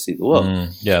psychology, how they see the world.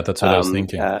 Yeah, that's what I was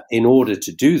thinking. In order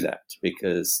to do that,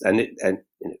 because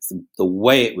the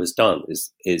way it was done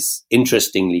is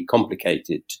interestingly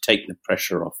complicated to take the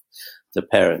pressure off the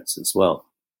parents as well.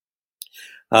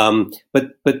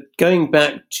 But going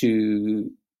back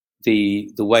to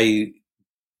the way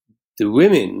the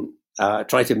women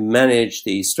try to manage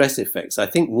the stress effects, I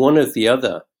think one of the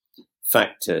other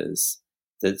factors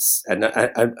and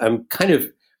I'm kind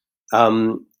of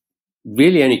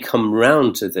really only come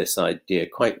round to this idea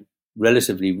quite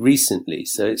relatively recently,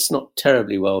 so it's not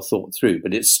terribly well thought through,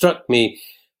 but it struck me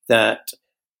that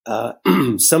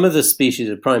some of the species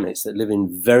of primates that live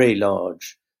in very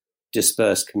large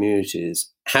dispersed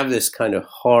communities have this kind of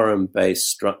harem-based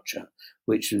structure,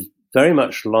 which is very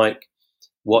much like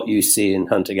what you see in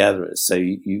hunter-gatherers. So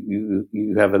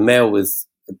you have a male with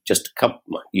just a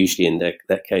couple, usually in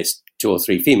that case, 2 or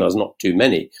 3 females, not too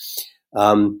many,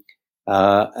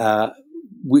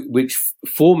 which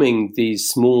forming these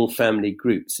small family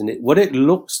groups. And what it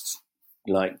looks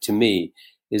like to me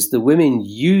is the women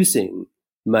using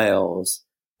males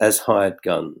as hired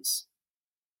guns.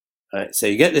 Right? So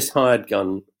you get this hired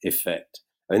gun effect.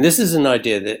 I mean, this is an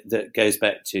idea that goes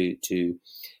back to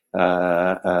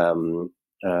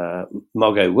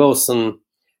Margot Wilson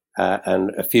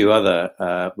and a few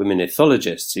other women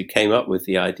ethologists who came up with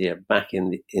the idea back in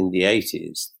the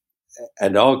 80s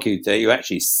and argued that you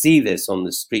actually see this on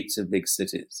the streets of big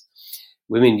cities.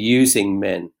 Women using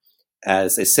men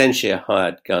as essentially a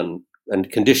hired gun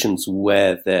and conditions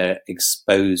where they're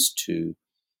exposed to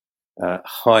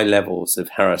high levels of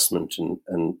harassment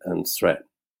and threat.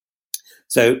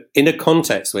 So in a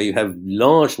context where you have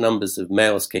large numbers of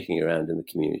males kicking around in the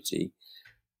community,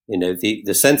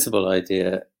 the sensible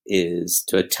idea is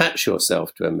to attach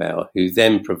yourself to a male who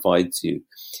then provides you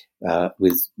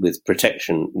with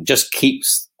protection, just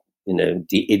keeps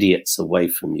the idiots away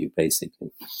from you.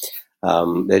 Basically,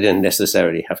 they don't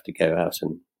necessarily have to go out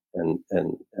and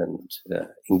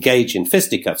engage in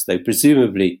fisticuffs. Though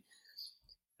presumably,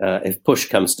 if push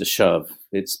comes to shove,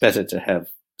 it's better to have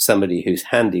somebody who's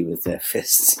handy with their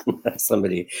fists,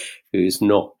 somebody who's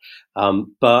not.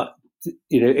 But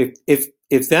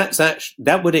if that's actually,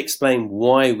 that would explain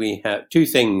why we have 2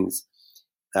 things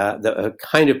that are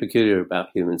kind of peculiar about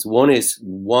humans. One is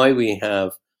why we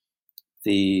have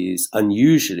live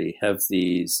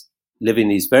in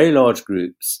these very large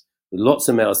groups with lots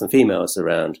of males and females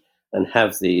around and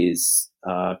have these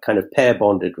kind of pair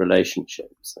bonded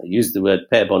relationships. I use the word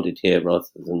pair bonded here rather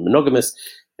than monogamous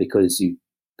because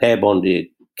pair bonded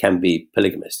can be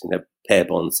polygamous, pair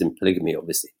bonds in polygamy,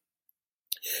 obviously.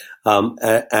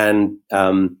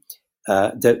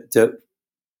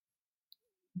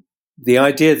 The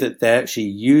idea that they're actually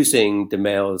using the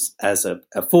males as a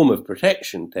form of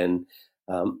protection then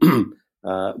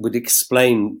would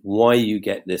explain why you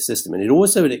get this system. And it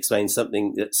also would explain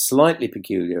something that's slightly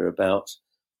peculiar about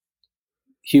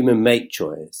human mate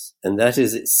choice, and that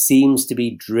is it seems to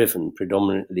be driven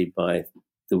predominantly by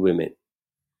the women.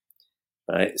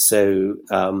 Right? So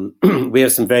we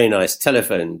have some very nice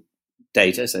telephone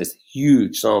data, so it's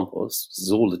huge samples. This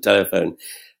is all the telephone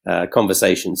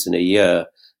conversations in a year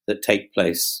that take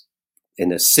place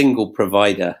in a single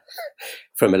provider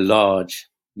from a large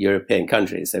European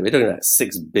country. So we're talking about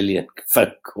 6 billion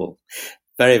phone calls,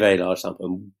 very, very large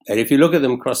sample. And if you look at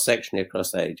them cross-sectionally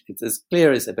across age, it's as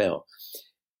clear as a bell.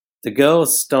 The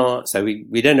girls start, so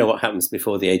we don't know what happens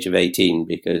before the age of 18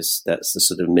 because that's the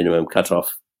sort of minimum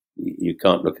cutoff. You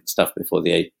can't look at stuff before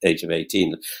the age of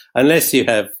 18 unless you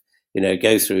have,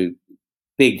 go through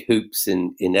big hoops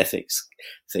in ethics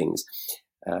things.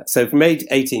 So from age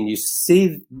 18, you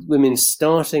see women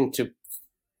starting to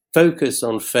focus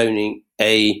on phoning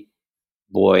a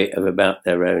boy of about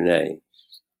their own age,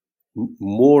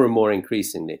 more and more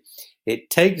increasingly. It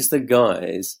takes the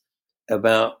guys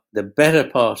about the better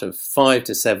part of 5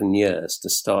 to 7 years to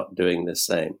start doing the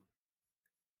same.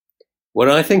 What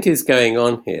I think is going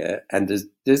on here, and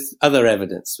there's other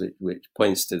evidence which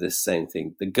points to this same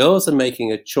thing, the girls are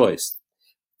making a choice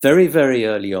very, very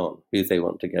early on who they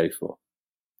want to go for.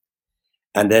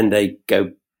 And then they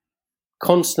go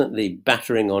constantly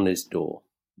battering on his door,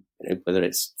 whether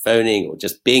it's phoning or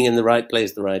just being in the right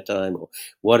place at the right time or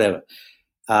whatever,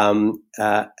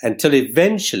 until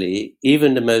eventually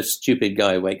even the most stupid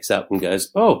guy wakes up and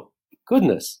goes, "Oh,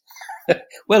 goodness,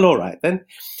 well, all right then."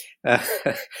 And,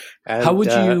 how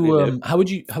would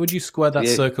you square that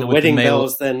circle with wedding the male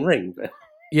bells then ring?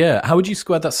 Yeah, how would you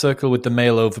square that circle with the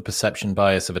male over perception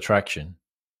bias of attraction?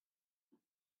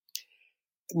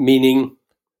 Meaning,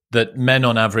 that men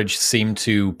on average seem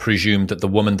to presume that the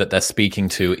woman that they're speaking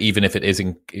to, even if it is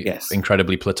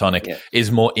incredibly platonic, is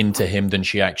more into him than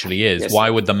she actually is. Yes. Why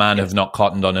would the man have not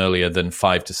cottoned on earlier than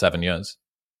 5 to 7 years?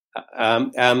 I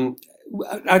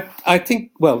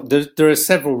think, well, there are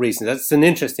several reasons. That's an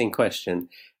interesting question.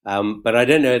 But I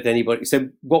don't know if anybody... So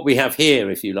what we have here,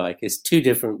 if you like, is two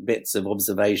different bits of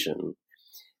observation,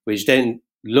 which don't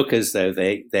look as though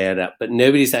they add up, but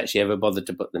nobody's actually ever bothered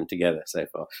to put them together so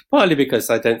far. Partly because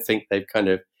I don't think they've kind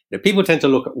of... people tend to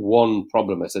look at one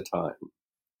problem at a time.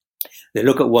 They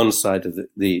look at one side of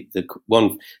the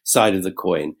one side of the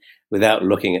coin without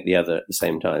looking at the other at the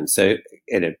same time. So,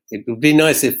 it would be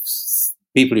nice if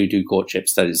people who do courtship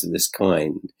studies of this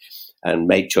kind and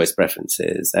make choice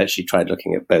preferences actually tried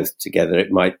looking at both together.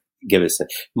 It might give us...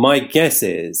 My guess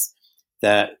is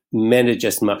that men are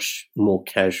just much more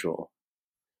casual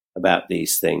about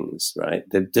these things, right?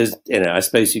 There's, I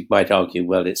suppose you might argue,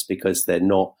 well, it's because they're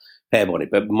not pair-bonded.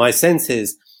 But my sense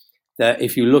is that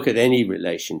if you look at any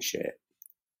relationship,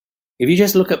 if you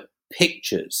just look at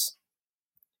pictures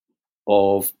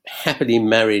of happily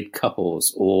married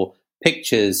couples or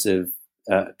pictures of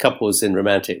couples in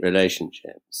romantic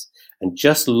relationships and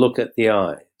just look at the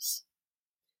eyes,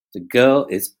 the girl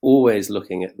is always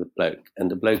looking at the bloke and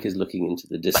the bloke is looking into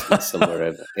the distance somewhere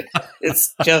over.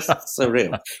 It's just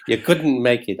surreal. You couldn't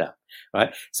make it up,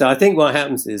 right? So I think what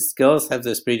happens is girls have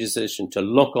this predisposition to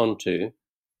lock onto,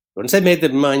 once they made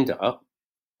their mind up,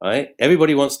 right?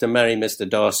 Everybody wants to marry Mr.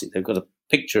 Darcy. They've got a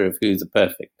picture of who the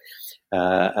perfect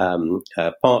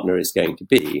partner is going to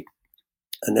be,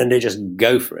 and then they just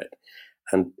go for it.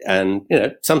 And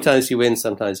sometimes you win,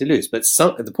 sometimes you lose. But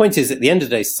the point is, at the end of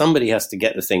the day, somebody has to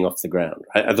get the thing off the ground,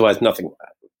 right? Otherwise, nothing will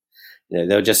happen.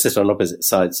 They'll just sit on opposite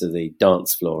sides of the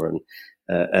dance floor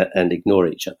and ignore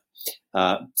each other.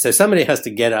 So somebody has to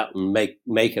get up and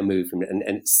make a move from it. And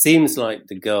it seems like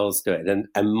the girls do it.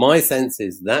 And my sense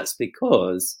is that's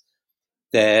because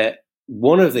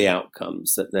one of the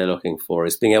outcomes that they're looking for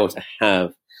is being able to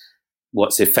have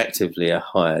what's effectively a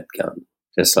hired gun,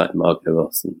 just like Margot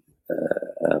Wilson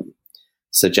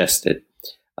suggested.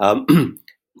 And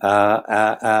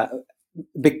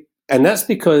that's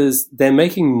because they're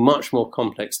making much more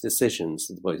complex decisions.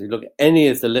 If you look at any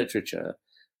of the literature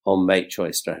on mate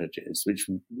choice strategies, which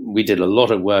we did a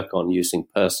lot of work on using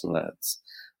personal ads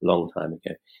a long time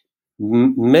ago,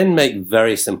 men make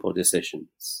very simple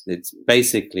decisions. It's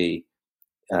basically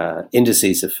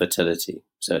indices of fertility,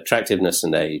 so attractiveness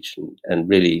and age, and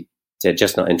really they're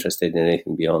just not interested in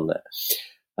anything beyond that.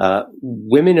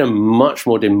 Women are much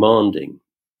more demanding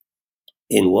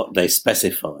in what they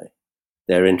specify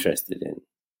they're interested in.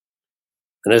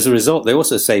 And as a result, they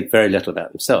also say very little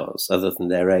about themselves other than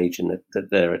their age and that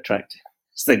they're attractive.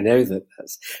 So they know that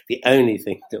that's the only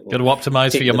thing that will... Got to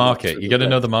optimize for your market. You got to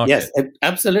know the market. Yes,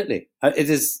 absolutely. It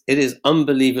is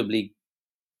unbelievably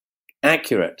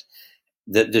accurate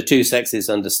that the two sexes'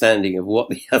 understanding of what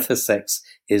the other sex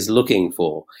is looking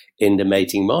for in the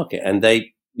mating market. And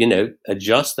they,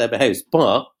 adjust their behaviors,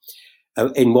 but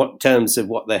in what terms of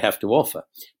what they have to offer.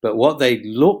 But what they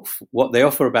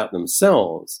offer about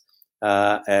themselves,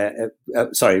 what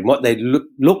they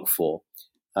look for,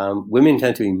 women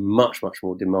tend to be much, much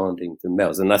more demanding than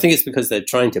males. And I think it's because they're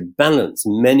trying to balance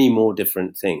many more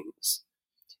different things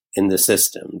in the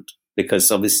system,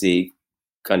 because obviously,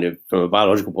 kind of from a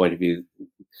biological point of view,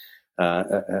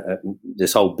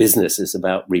 this whole business is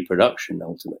about reproduction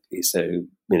ultimately. So,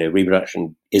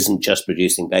 reproduction isn't just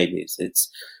producing babies. It's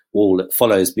all that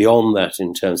follows beyond that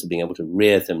in terms of being able to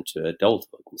rear them to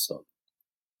adulthood and so on.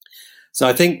 So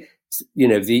I think,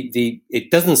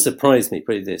 it doesn't surprise me,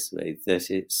 put it this way,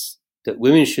 that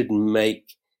women should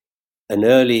make an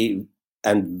early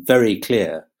and very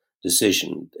clear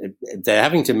decision. They're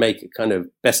having to make a kind of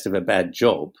best of a bad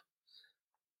job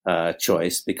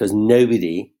choice because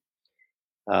nobody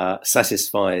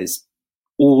satisfies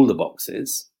all the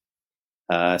boxes.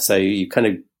 So you kind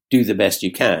of do the best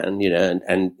you can,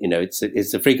 and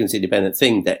it's a frequency dependent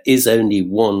thing. There is only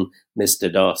one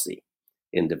Mr. Darcy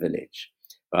in the village,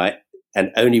 right?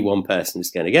 And only one person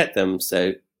is going to get them.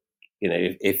 So,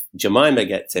 if Jemima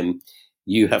gets him,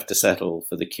 you have to settle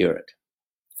for the curate.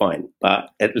 Fine.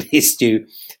 But at least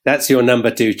that's your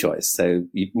number 2 choice. So,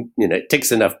 it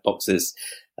ticks enough boxes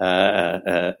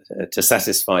to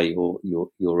satisfy your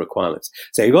requirements.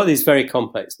 So you've got these very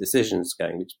complex decisions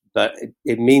going, but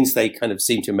it means they kind of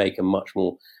seem to make a much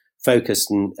more focused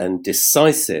and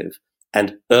decisive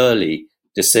and early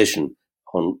decision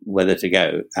on whether to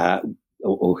go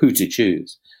or who to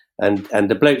choose. And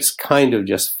the blokes kind of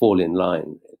just fall in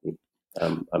line, really.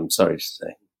 I'm sorry to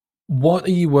say. What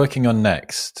are you working on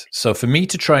next? So for me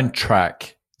to try and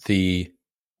track the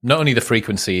not only the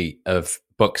frequency of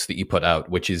books that you put out,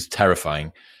 which is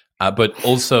terrifying, but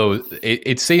also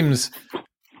it seems,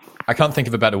 I can't think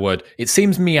of a better word. It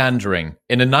seems meandering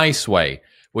in a nice way.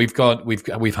 We've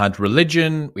had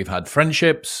religion, we've had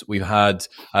friendships, we've had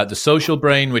the social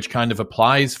brain, which kind of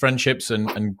applies friendships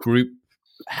and group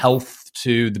health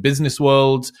to the business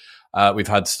world. We've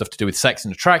had stuff to do with sex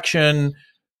and attraction.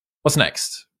 What's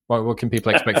next? What can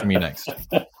people expect from you next?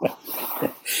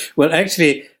 Well,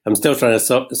 actually, I'm still trying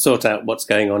to sort out what's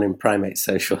going on in primate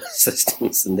social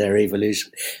systems and their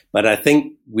evolution. But I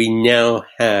think we now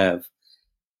have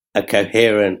a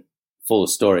coherent full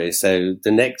story. So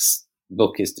the next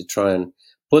book is to try and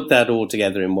put that all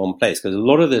together in one place, because a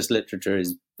lot of this literature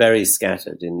is very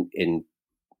scattered in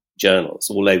journals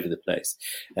all over the place.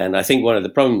 And I think one of the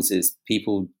problems is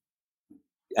people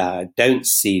don't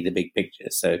see the big picture.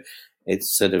 So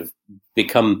it's sort of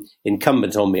become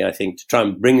incumbent on me, I think, to try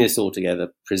and bring this all together,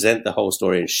 present the whole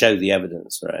story and show the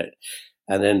evidence, right?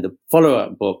 And then the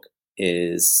follow-up book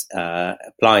is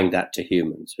applying that to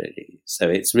humans, really. So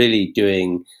it's really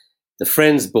doing the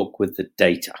Friends book with the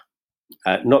data,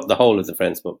 not the whole of the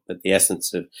Friends book, but the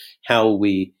essence of how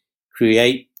we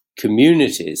create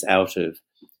communities out of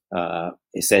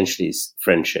essentially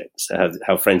friendships,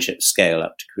 how friendships scale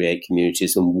up to create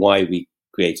communities and why we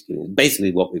create communities, basically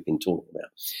what we've been talking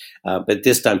about. But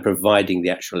this time providing the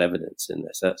actual evidence in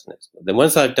this. That's next. Then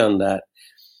once I've done that,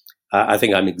 I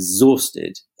think I'm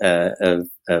exhausted of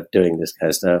doing this kind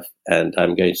of stuff, and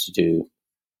I'm going to do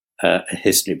a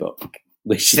history book,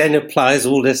 which then applies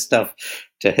all this stuff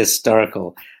to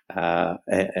historical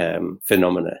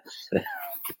phenomena.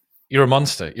 You're a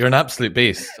monster. You're an absolute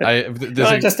beast. I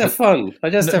just have fun.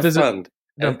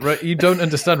 No, you don't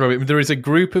understand, Robert. There is a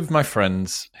group of my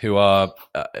friends who are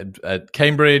at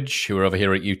Cambridge, who are over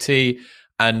here at UT,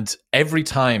 and every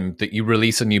time that you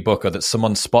release a new book or that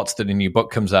someone spots that a new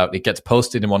book comes out, it gets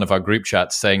posted in one of our group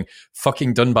chats saying,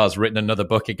 fucking Dunbar's written another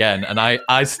book again, and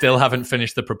I still haven't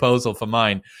finished the proposal for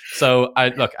mine. So,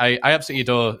 I absolutely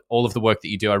adore all of the work that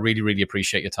you do. I really, really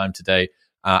appreciate your time today.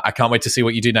 I can't wait to see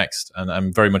what you do next, and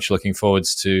I'm very much looking forward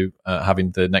to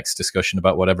having the next discussion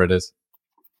about whatever it is.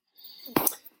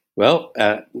 Well,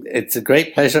 it's a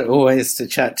great pleasure always to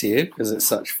chat to you because it's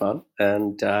such fun.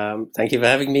 And thank you for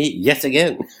having me yet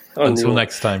again. Until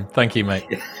next time. Thank you, mate.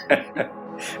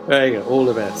 Very good. All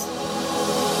the best.